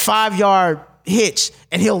a 5-yard hitch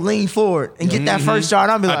and he'll lean forward and get that first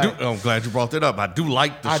yard. I'll be like, I'm glad you brought that up. I do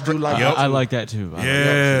like the I like that too.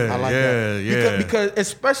 Yeah, I like that. Because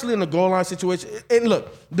especially in the goal line situation, and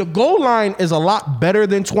look, the goal line is a lot better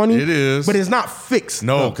than 20. It is. But it's not fixed.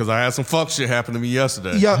 No, because I had some fuck shit happen to me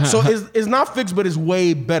yesterday. Yeah, so it's not fixed, but it's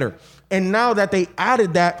way better. And now that they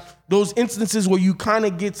added that, those instances where you kind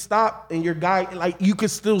of get stopped and your guy, like, you can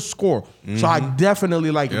still score. So I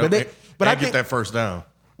definitely like it. But I get that first down.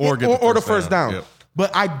 Or the first down. Yep.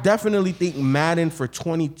 But I definitely think Madden for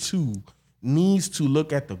 22 needs to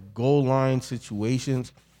look at the goal line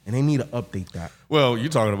situations, and they need to update that. Well, you're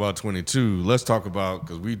talking about 22. Let's talk about,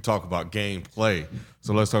 because we talk about gameplay.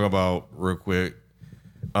 So let's talk about real quick,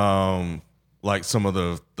 like some of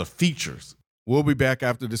the features. We'll be back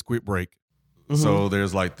after this quick break. So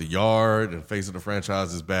there's like the yard and face of the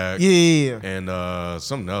franchise is back. Yeah. And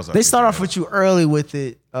something else. They start off with you early with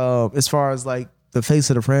it, as far as like the face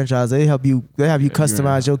of the franchise. They have you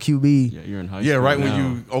customize your QB. Yeah, you're in high school. Yeah, right now.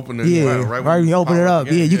 when you open it. Yeah, right when you open it up.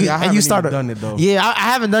 Yeah, you can. I and haven't you start even done it though. Yeah, I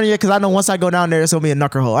haven't done it yet because I know once I go down there, it's gonna be a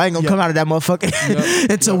knucker hole. I ain't gonna come out of that motherfucker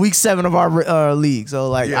until week 7 of our league. So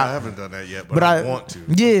like, Yeah, I haven't done that yet, but I want to.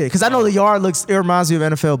 Yeah, because I know the yard it reminds me of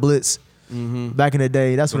NFL Blitz. Back in the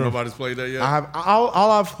day, that's So what nobody's played that yet? I have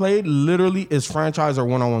all I've played literally is franchise or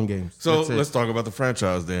one-on-one games. So That's it. let's talk about the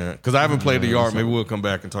franchise then, because I haven't played the yard. Maybe we'll come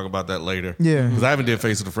back and talk about that later. Yeah. Because I haven't did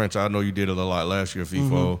face of the franchise. I know you did it a lot last year,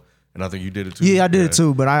 FIFO, and I think you did it too. Yeah, I did it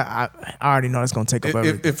too, but I already know it's gonna take up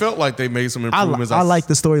everything. It felt like they made some I improvements. like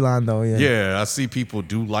the storyline though. Yeah. Yeah, I see people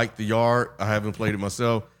do like the yard. I haven't played it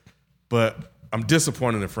myself, but I'm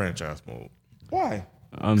disappointed in franchise mode. Why?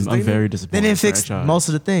 I'm very disappointed. They didn't in fix franchise. most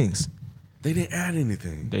of the things. They didn't add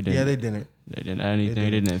anything. They didn't. Yeah, they didn't. They didn't add anything. They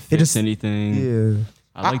didn't fix anything. Yeah.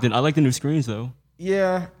 I like the new screens though.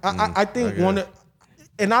 Yeah, I think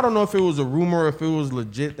and I don't know if it was a rumor or if it was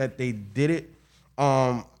legit that they did it.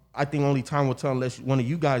 I think only time will tell unless one of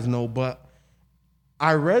you guys know. But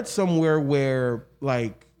I read somewhere where,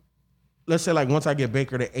 like, let's say like once I get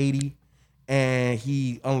Baker to 80 and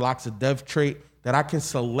he unlocks a dev trait, that I can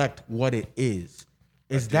select what it is.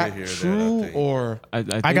 Is that true or? I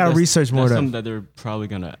think gotta research more of that's that. something that they're probably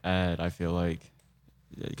gonna add. I feel like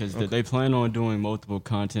because they plan on doing multiple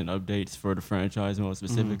content updates for the franchise mode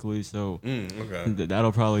specifically. So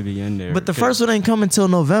that'll probably be in there. But the first one ain't coming till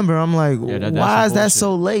November. I'm like, why is that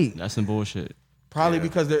so late? That's some bullshit. Probably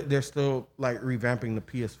because they're still like revamping the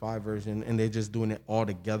PS5 version and they're just doing it all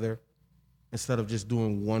together instead of just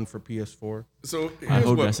doing one for PS4. So I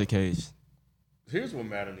hope that's the case. Here's what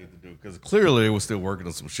Madden needs to do, because clearly they were still working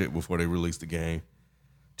on some shit before they released the game.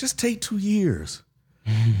 Just take 2 years.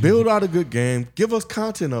 Build out a good game. Give us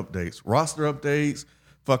content updates, roster updates,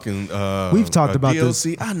 fucking We've talked about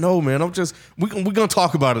DLC. I know, man. We're gonna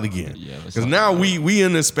talk about it again. Yeah, because now we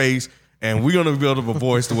in this space and we're gonna build up a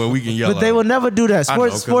voice to where we can yell. But they will never do that. I know,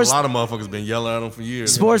 because a lot of motherfuckers been yelling at them for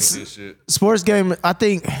years. Sports game, I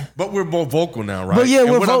think. But we're more vocal now, right? But yeah,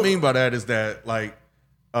 and what I mean by that is that, like,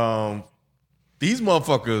 these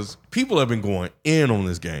motherfuckers, people have been going in on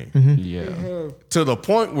this game. Yeah. To the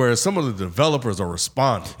point where some of the developers are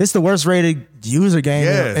responding. It's the worst rated user game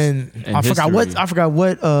and I forgot what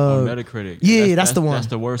Metacritic. Yeah, that's the one. That's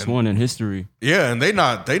the worst one in history. Yeah, and they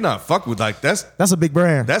not fuck with, like, that's a big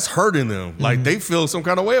brand. That's hurting them. Like, they feel some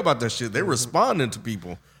kind of way about that shit. They're responding to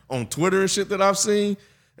people on Twitter and shit that I've seen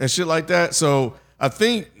and shit like that. So I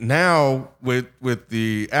think now with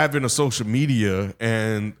the advent of social media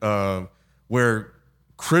and where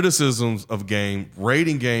criticisms of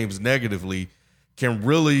rating games negatively can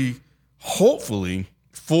really, hopefully,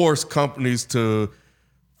 force companies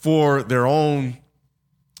for their own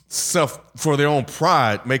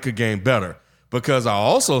pride, make a game better. Because I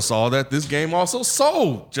also saw that this game also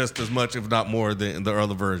sold just as much, if not more, than the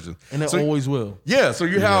other versions. And it always will. Yeah, so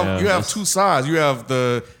you have two sides. You have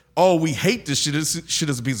we hate this shit. This shit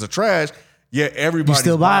is a piece of trash. Yet everybody's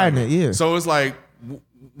still buying it. Yeah. So it's like,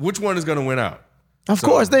 which one is going to win out? Of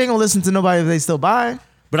course, they ain't gonna listen to nobody if they still buying.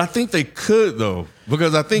 But I think they could though,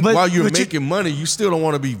 because I think But- while you're but you- making money, you still don't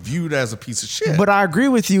want to be viewed as a piece of shit. But I agree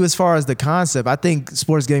with you as far as the concept. I think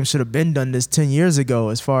sports games should have been done this 10 years ago,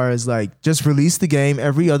 as far as like just release the game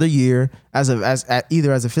every other year either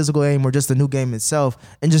as a physical game or just a new game itself,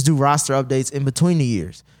 and just do roster updates in between the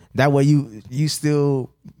years. That way you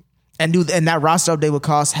still and that roster update would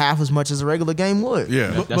cost half as much as a regular game would.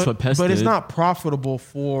 yeah, That's what PES But it's did. not profitable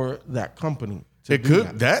for that company. to it do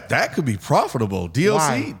could that could be profitable.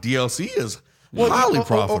 Why? DLC is highly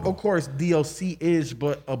profitable. Of course, DLC is,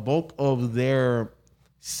 but a bulk of their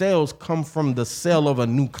sales come from the sale of a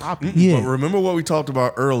new copy. Yeah. But remember what we talked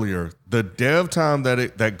about earlier, the dev time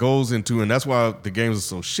that goes into, and that's why the games are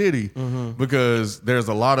so shitty, because there's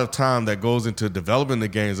a lot of time that goes into developing the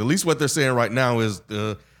games. At least what they're saying right now is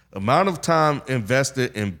the amount of time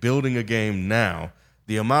invested in building a game now,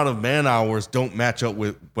 the amount of man hours don't match up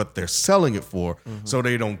with what they're selling it for. So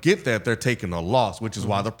they don't get that. They're taking a loss, which is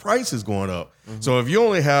why the price is going up. So if you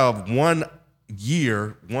only have 1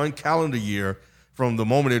 year, 1 calendar year from the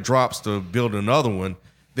moment it drops to build another one,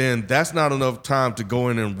 then that's not enough time to go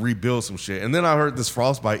in and rebuild some shit. And then I heard this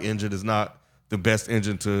Frostbite engine is not the best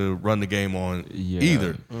engine to run the game on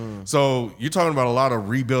either. So you're talking about a lot of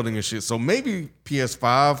rebuilding and shit. So maybe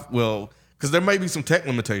PS5 will, because there may be some tech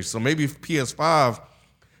limitations. So maybe PS5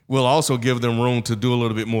 will also give them room to do a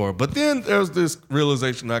little bit more. But then there's this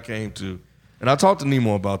realization I came to, and I talked to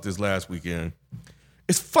Nemo about this last weekend.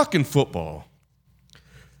 It's fucking football.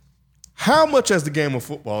 How much has the game of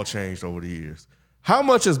football changed over the years? How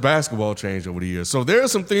much has basketball changed over the years? So there are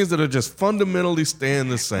some things that are just fundamentally staying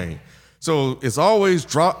the same. So it's always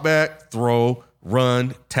drop back, throw,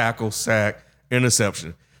 run, tackle, sack,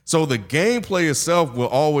 interception. So the gameplay itself will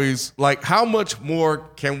always, like, how much more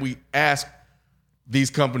can we ask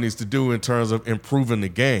these companies to do in terms of improving the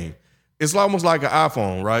game? It's almost like an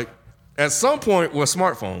iPhone, right? At some point, with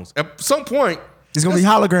smartphones, at some point, It's gonna be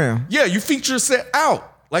hologram. yeah, you feature set out.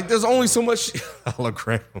 Like, there's only so much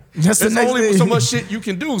hologram. That's the There's next only thing. so much shit you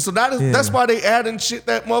can do. So that's why they add in shit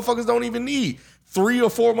that motherfuckers don't even need. 3 or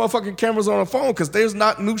 4 motherfucking cameras on a phone, because there's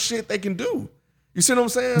not new shit they can do. You see what I'm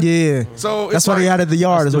saying? Yeah. So That's why they added the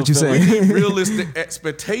yard, is what you still say. feel realistic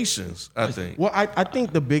expectations, I think. Well, I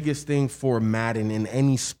think the biggest thing for Madden in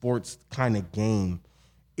any sports kind of game,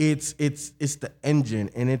 it's the engine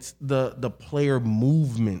and it's the player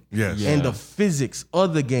movement Yes. and the physics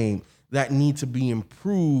of the game that need to be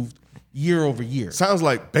improved year over year. Sounds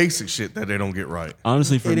like basic shit that they don't get right.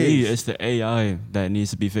 Honestly, for It me, is. it's the AI that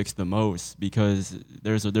needs to be fixed the most, because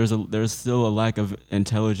there's still a lack of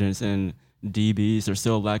intelligence in DBs. There's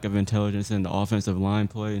still a lack of intelligence in the offensive line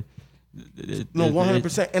play. No,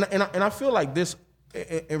 100%. And I feel like this,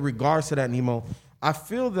 in regards to that, Nemo, I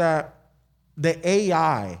feel that the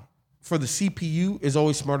AI for the CPU is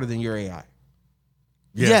always smarter than your AI.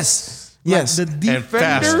 Yes. Yes. Like the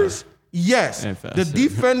defenders, yes. And faster. The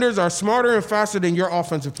defenders are smarter and faster than your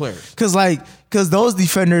offensive players. Cause those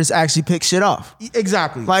defenders actually pick shit off.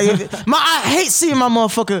 Exactly. Like, I hate seeing my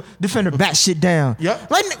motherfucker defender bat shit down.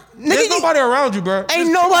 Yep. Like, There's nigga, nobody around you, bro.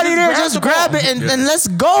 ain't nobody there. Just the grab ball. it and let's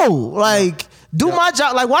go. Like, do my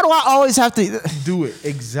job. Like, why do I always have to? Do it.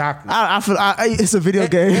 Exactly. I feel it's a video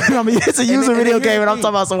game. I mean, it's a user and video here's game, the and I'm thing.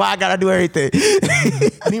 talking about. So why I gotta do everything?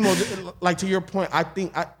 Nemo, like, to your point, I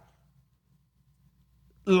think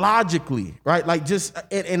logically, right? Like, just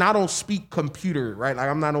and I don't speak computer, right? Like,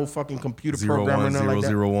 I'm not no fucking computer programmer or nothing like that.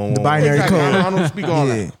 010011. The binary Exactly. code. I don't speak all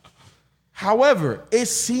Yeah. that. However, it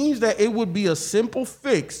seems that it would be a simple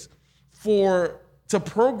fix to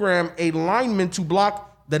program a lineman to block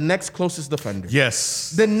the next closest defender.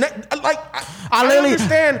 Yes.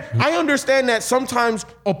 I understand that sometimes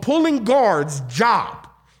a pulling guard's job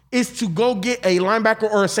is to go get a linebacker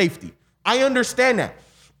or a safety. I understand that.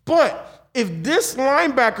 But if this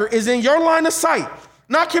linebacker is in your line of sight,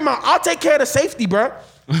 knock him out. I'll take care of the safety, bro.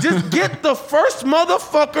 Just get the first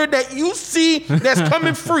motherfucker that you see that's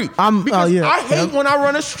coming free. Because yeah. I hate when I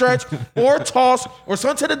run a stretch or a toss or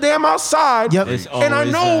something to the damn outside. Yep. It's And I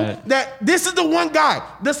always know that this is the one guy.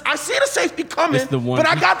 I see the safety coming, It's the one- but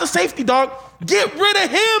I got the safety, dog. Get rid of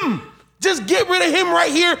him. Just get rid of him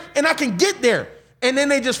right here, and I can get there. And then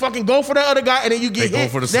they just fucking go for the other guy, and then you get They go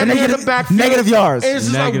hit. for the Then second- they in the backfield. Negative yards. And it's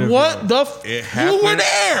just Negative like, what yards. the It you happened. were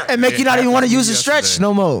there. And make you not even want to use the stretch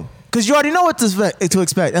no more. Because you already know what to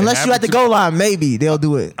expect. Unless you at the happened goal line, maybe they'll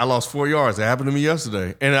do it. I lost 4 yards. It happened to me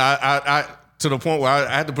yesterday. And I to the point where I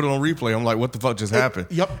had to put it on replay. I'm like, what the fuck just happened?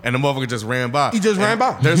 Yep. And the motherfucker just ran by. He just ran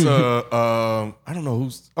by. There's I don't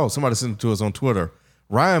know somebody sent it to us on Twitter.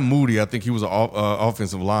 Ryan Moody, I think he was an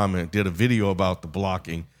offensive lineman, did a video about the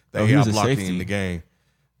blocking that Oh, he he got was a blocking safety. in the game.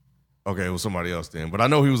 Okay, it was somebody else then. But I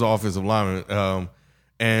know he was an offensive lineman.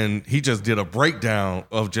 and he just did a breakdown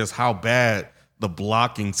of just how bad the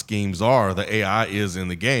blocking schemes are, the AI is in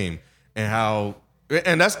the game,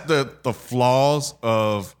 and that's the flaws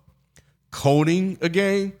of coding a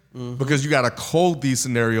game, because you got to code these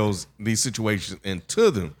scenarios, these situations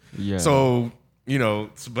into them. Yeah. So, and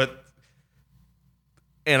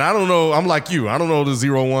I don't know, I'm like you, I don't know the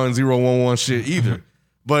 0-1, 0-1-1 shit either.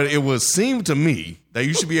 But it would seem to me that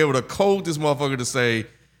you should be able to code this motherfucker to say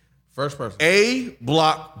First person. A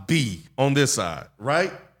block B on this side,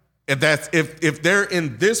 right? If they're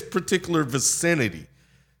in this particular vicinity,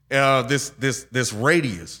 this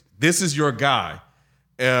radius, this is your guy.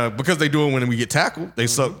 Because they do it when we get tackled, they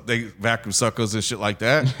vacuum suck us and shit like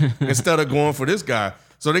that instead of going for this guy.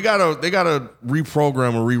 So they gotta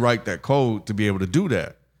reprogram or rewrite that code to be able to do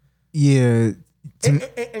that. Yeah.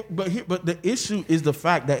 But the issue is the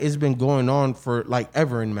fact that it's been going on for like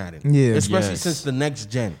ever in Madden. Yeah. Especially Yes. since the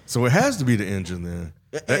next gen. So it has to be the engine then.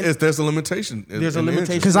 There's a limitation. There's a in the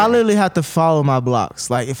limitation. engine. Because I literally have to follow my blocks.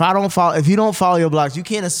 Like if you don't follow your blocks, you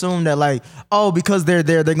can't assume that like, oh, because they're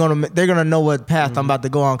there, they're gonna know what path I'm about to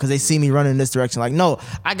go on because they see me running in this direction. Like, no,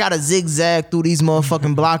 I gotta zigzag through these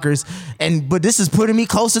motherfucking blockers, but this is putting me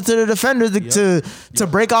closer to the defender to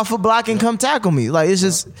break off a block and come tackle me. Like it's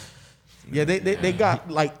just Yeah, they got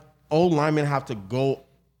like old linemen have to go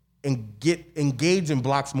and engage in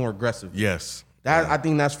blocks more aggressive. Yes. I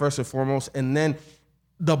think that's first and foremost. And then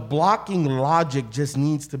the blocking logic just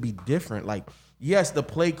needs to be different. Like, yes, the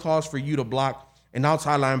play calls for you to block an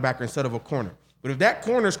outside linebacker instead of a corner. But if that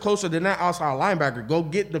corner is closer than that outside linebacker, go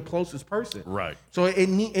get the closest person. Right. So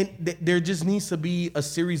there just needs to be a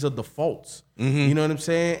series of defaults. You know what I'm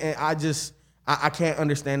saying? And I can't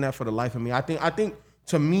understand that for the life of me. I think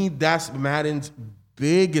to me that's Madden's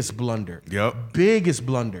biggest blunder. Yep. Biggest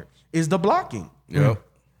blunder is the blocking. Yep.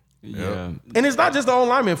 Yeah. And it's not just the old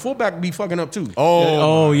lineman. Fullback be fucking up too.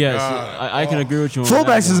 Oh yes, I can agree with you on that.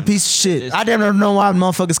 fullbacks is a one. piece of shit. I didn't know why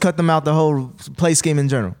motherfuckers cut them out the whole play scheme in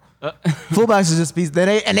general. Fullbacks is just a piece.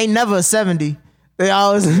 They never a 70. They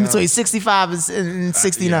always between 65 and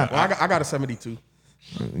 69. Well, I got a 72.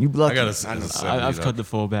 You lucky. I've cut the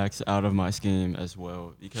fullbacks out of my scheme as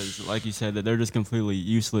well because, like you said, that they're just completely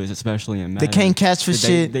useless, especially in Madden. They can't catch for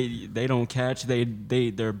shit. They don't catch.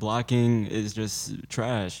 Their blocking is just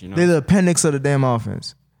trash. You know. They're the appendix of the damn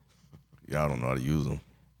offense. Y'all don't know how to use them.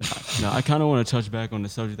 Now, I kind of want to touch back on the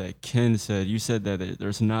subject that Ken said. You said that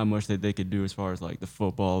there's not much that they could do as far as like the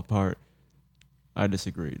football part. I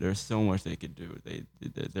disagree. There's so much they could do.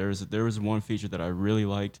 There was one feature that I really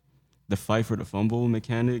liked. The fight for the fumble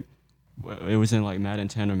mechanic, it was in like Madden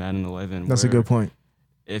 10 or Madden 11. That's a good point.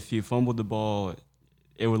 If you fumbled the ball,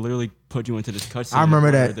 it would literally put you into this cutscene. I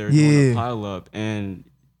remember where that. They're doing Yeah. a pile up, and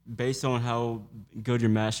based on how good you're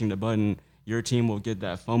mashing the button, your team will get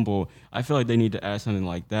that fumble. I feel like they need to add something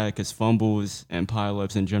like that because fumbles and pile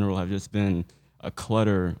ups in general have just been a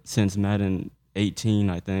clutter since Madden 18,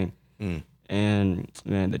 I think. And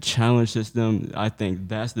man, the challenge system, I think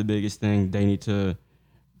that's the biggest thing they need to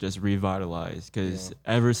just revitalize because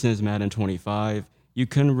ever since Madden 25, you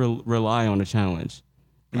couldn't rely on a challenge.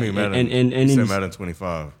 You mean Madden? And You said Madden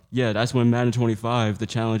 25. Yeah, that's when Madden 25, the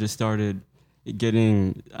challenges started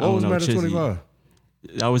getting. What was Madden cheesy. 25?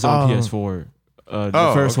 That was on PS4.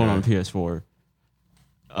 The first one on PS4.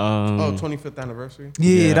 25th anniversary.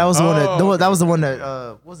 Yeah, that was the one that was the one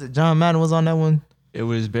that was it John Madden was on that one? It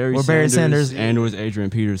was Barry Sanders, Sanders and it was Adrian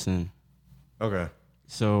Peterson. Okay.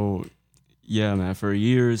 So, yeah, man, for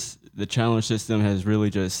years, the challenge system has really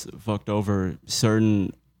just fucked over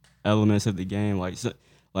certain elements of the game. Like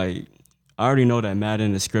I already know that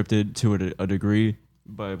Madden is scripted to a degree,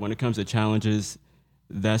 but when it comes to challenges,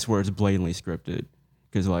 that's where it's blatantly scripted.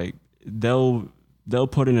 Because, like, they'll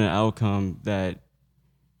put in an outcome that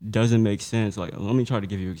doesn't make sense. Like, let me try to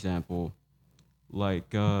give you an example.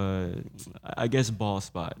 Like, I guess ball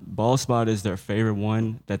spot. Ball spot is their favorite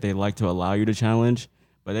one that they like to allow you to challenge,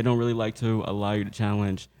 but they don't really like to allow you to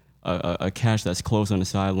challenge a catch that's close on the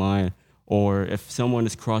sideline, or if someone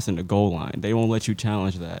is crossing the goal line, they won't let you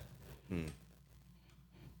challenge that.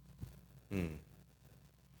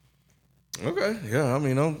 Okay, yeah, I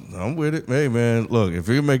mean, I'm with it. Hey, man, look, if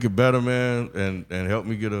you can make it better, man, and help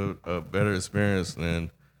me get a better experience, then,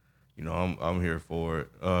 you know, I'm here for it.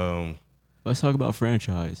 Let's talk about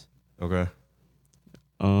franchise. Okay.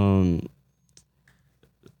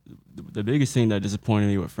 The biggest thing that disappointed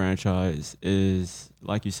me with franchise is,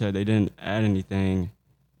 like you said, they didn't add anything.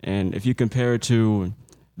 And if you compare it to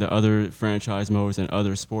the other franchise modes and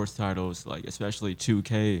other sports titles, like especially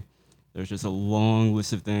 2K, there's just a long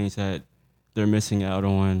list of things that they're missing out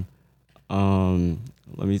on.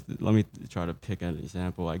 Let me try to pick an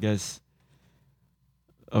example. I guess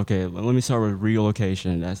Okay, let me start with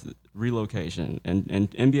relocation. That's relocation. And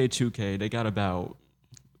NBA 2K, they got about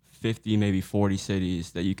 50, maybe 40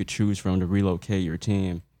 cities that you could choose from to relocate your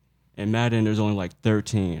team. In Madden, there's only like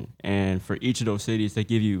 13. And for each of those cities, they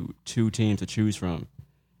give you 2 teams to choose from.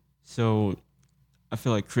 So I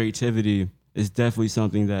feel like creativity is definitely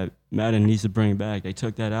something that Madden needs to bring back. They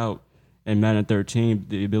took that out in Madden 13,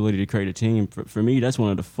 the ability to create a team. For me, that's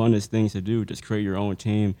one of the funnest things to do, just create your own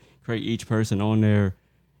team, create each person on there.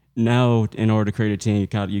 Now, in order to create a team,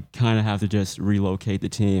 you kind of have to just relocate the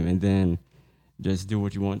team and then just do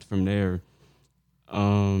what you want from there.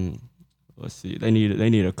 Let's see. They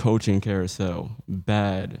need a coaching carousel.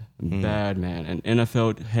 Bad, man. An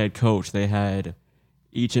NFL head coach. They had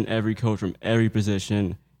each and every coach from every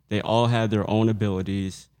position. They all had their own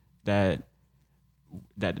abilities that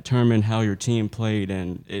determined how your team played,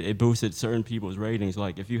 and it boosted certain people's ratings.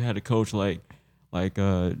 Like if you had a coach like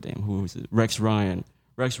who was it? Rex Ryan.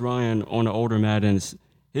 Rex Ryan on the older Maddens,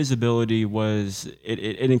 his ability was it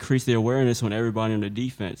increased the awareness on everybody on the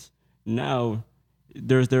defense. Now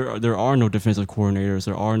there are no defensive coordinators,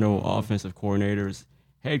 there are no offensive coordinators.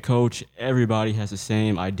 Head coach, everybody has the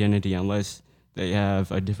same identity unless they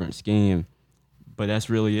have a different scheme. But that's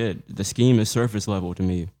really it. The scheme is surface level to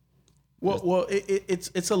me. Well,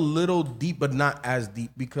 it's a little deep, but not as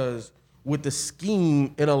deep, because with the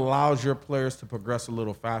scheme, it allows your players to progress a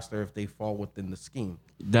little faster if they fall within the scheme.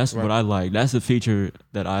 That's right. What I like. That's the feature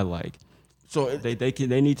that I like. So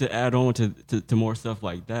they need to add on to more stuff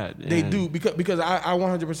like that. They do, because I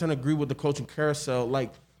 100% agree with the coaching carousel.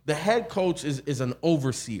 Like the head coach is an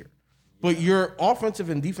overseer, but your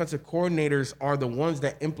offensive and defensive coordinators are the ones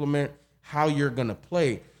that implement how you're gonna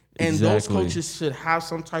play. And those coaches should have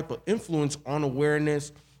some type of influence on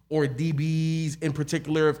awareness, or DBs in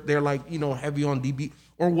particular, if they're like, heavy on DB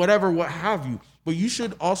or whatever, what have you. But you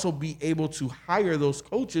should also be able to hire those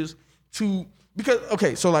coaches so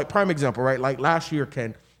like prime example, right? Like last year,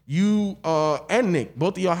 Ken, you and Nick,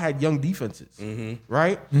 both of y'all had young defenses,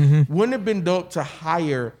 right? Mm-hmm. Wouldn't it have been dope to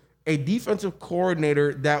hire a defensive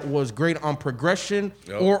coordinator that was great on progression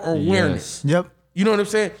or awareness? Yes. Yep. You know what I'm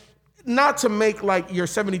saying? Not to make like your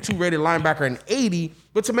 72 rated linebacker an 80,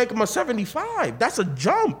 but to make him a 75. That's a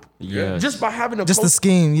jump. Yes. Just by having a just coach, the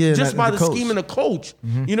scheme, yeah. Just by the coach. scheme and the coach.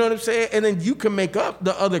 Mm-hmm. You know what I'm saying? And then you can make up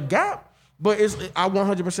the other gap. But I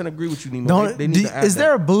 100% agree with you, Nemo. They need to add is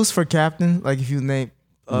there a boost for captain? Like if you name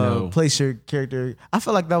No. place your character. I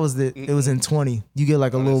feel like that was it was in 20. You get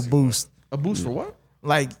like a little boost. A boost for what?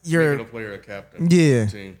 Like you're Making a player a captain. Yeah.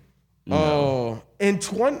 Team. No. Oh, in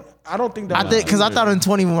 20, I don't think that. I think because I thought in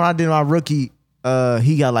 20 when I did my rookie,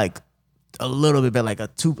 he got like a little bit better, like a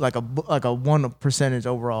 1%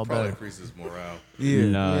 overall Probably better. increases morale. Yeah.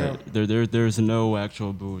 No, there's no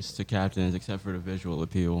actual boost to captains except for the visual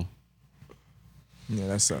appeal. Yeah,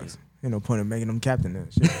 that sucks. Ain't no point in making them captain then.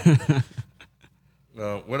 Shit.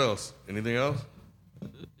 What else? Anything else?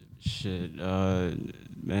 Shit,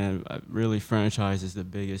 man, really franchise is the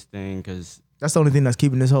biggest thing because That's the only thing that's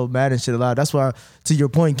keeping this whole Madden shit alive. That's why, to your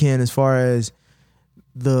point, Ken, as far as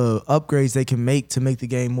the upgrades they can make to make the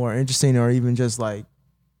game more interesting or even just like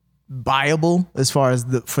buyable as far as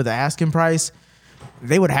for the asking price,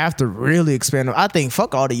 they would have to really expand. I think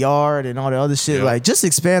fuck all the yard and all the other shit. Yep. Like just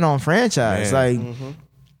expand on franchise. Man. Like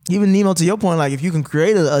even Nemo, to your point, like if you can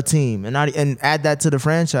create a team and add that to the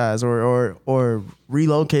franchise or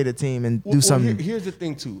relocate a team and do something. Here's the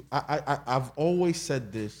thing too. I've always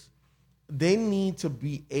said this. They need to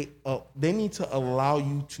they need to allow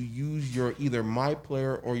you to use your either my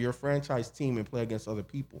player or your franchise team and play against other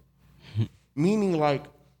people. Meaning like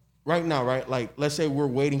right now, right? Like let's say we're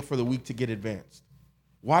waiting for the week to get advanced.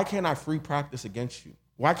 Why can't I free practice against you?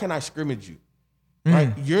 Why can't I scrimmage you?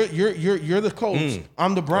 Right? You're the coach.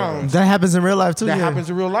 I'm the Browns. That happens in real life too. That happens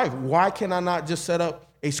in real life. Why can I not just set up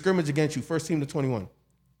a scrimmage against you, first team to 21?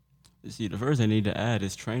 See, the first they need to add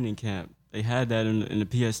is training camp. They had that in the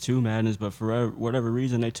PS2 Madness, but for whatever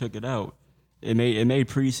reason they took it out. It made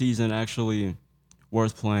preseason actually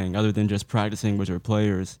worth playing, other than just practicing with your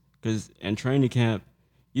players. Because in training camp,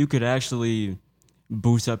 you could actually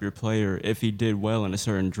boost up your player if he did well in a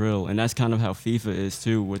certain drill, and that's kind of how FIFA is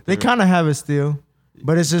too. They kind of have it still,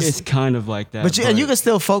 but it's kind of like that. But you can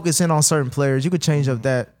still focus in on certain players. You could change up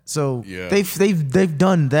that. So they've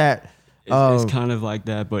done that. It's kind of like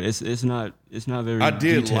that, but it's not very. I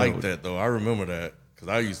did detailed. like that though. I remember that because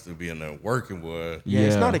I used to be in there working with. Yeah,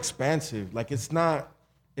 it's not expansive. Like it's not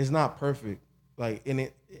perfect. Like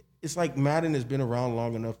it's like Madden has been around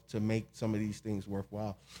long enough to make some of these things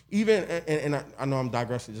worthwhile. Even and I know I'm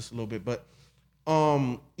digressing just a little bit, but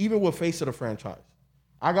even with face of the franchise,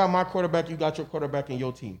 I got my quarterback, you got your quarterback, and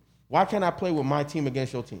your team. Why can't I play with my team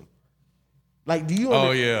against your team? Like, do you?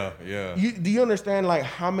 Oh yeah. Do you understand like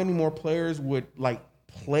how many more players would like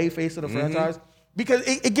play face of the franchise? Because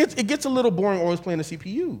it gets a little boring always playing the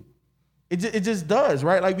CPU. It just does,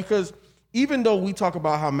 right? Like, because even though we talk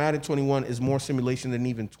about how Madden 21 is more simulation than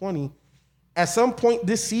even 20, at some point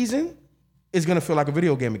this season is gonna feel like a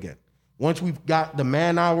video game again. Once we've got the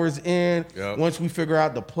man hours in, once we figure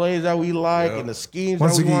out the plays that we like and the schemes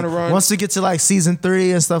that we want to run. Once we get to like season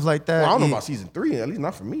 3 and stuff like that. Well, I don't know about season 3, at least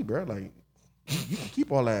not for me, bro. Like, you can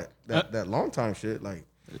keep all that long time shit. Like,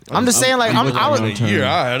 I'm just saying, like, I was. This is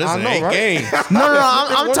 8 games. No,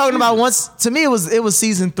 I'm talking about once. To me, it was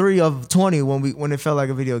season 3 of 20 when it felt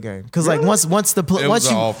like a video game. Because like once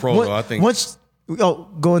you all pro though, I think. Once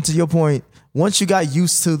going to your point, once you got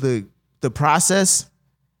used to the process,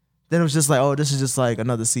 then it was just like, oh, this is just like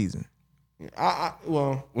another season.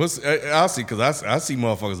 Well, I see, because I see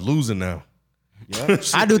motherfuckers losing now. Yeah,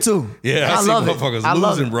 I do too. Yeah, I see love motherfuckers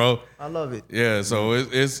losing, bro. I love it. Yeah, so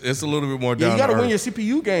it's a little bit more down. You gotta to win your earth.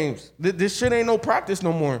 CPU games. This shit ain't no practice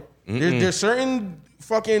no more. There's certain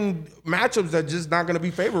fucking matchups that just not gonna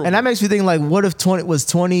be favorable. And that makes me think, like, what if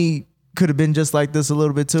 20 could have been just like this a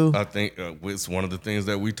little bit too? I think it's one of the things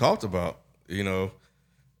that we talked about.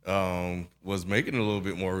 Was making it a little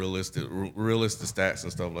bit more realistic stats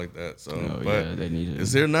and stuff like that. So, but they need it.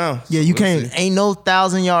 It's here now. Yeah, so you we'll can't. see. Ain't no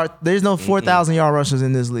 1,000-yard. There's no 4,000-yard rushers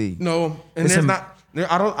in this league. No, and there's not.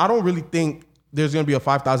 I don't really think there's gonna be a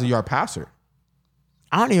 5,000-yard passer.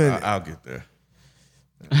 I don't even. I'll get there.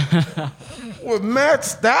 With Matt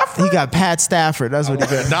Stafford, He got Pat Stafford. That's what he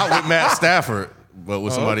got. Not with Matt Stafford, but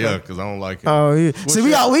with somebody else, because I don't like it. Oh yeah. See,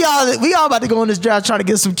 we all about to go on this draft trying to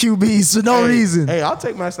get some QBs for no reason. Hey, I'll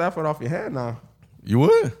take Matt Stafford off your hand now. You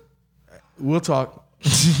would? We'll talk.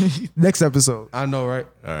 Next episode. I know, right?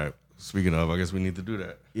 All right. Speaking of, I guess we need to do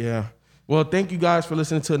that. Yeah. Well, thank you guys for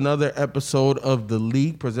listening to another episode of The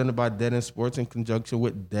League presented by Dead End Sports in conjunction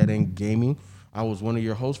with Dead End Gaming. I was one of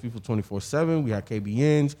your hosts, People 24/7. We had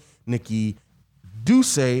KBNs, Nikki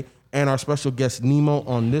Duce, and our special guest Nemo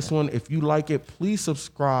on this one. If you like it, please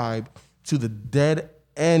subscribe to the Dead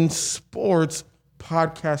End Sports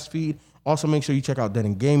podcast feed. Also, make sure you check out Dead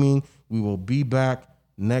End Gaming. We will be back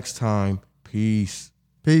next time. Peace.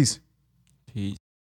 Peace.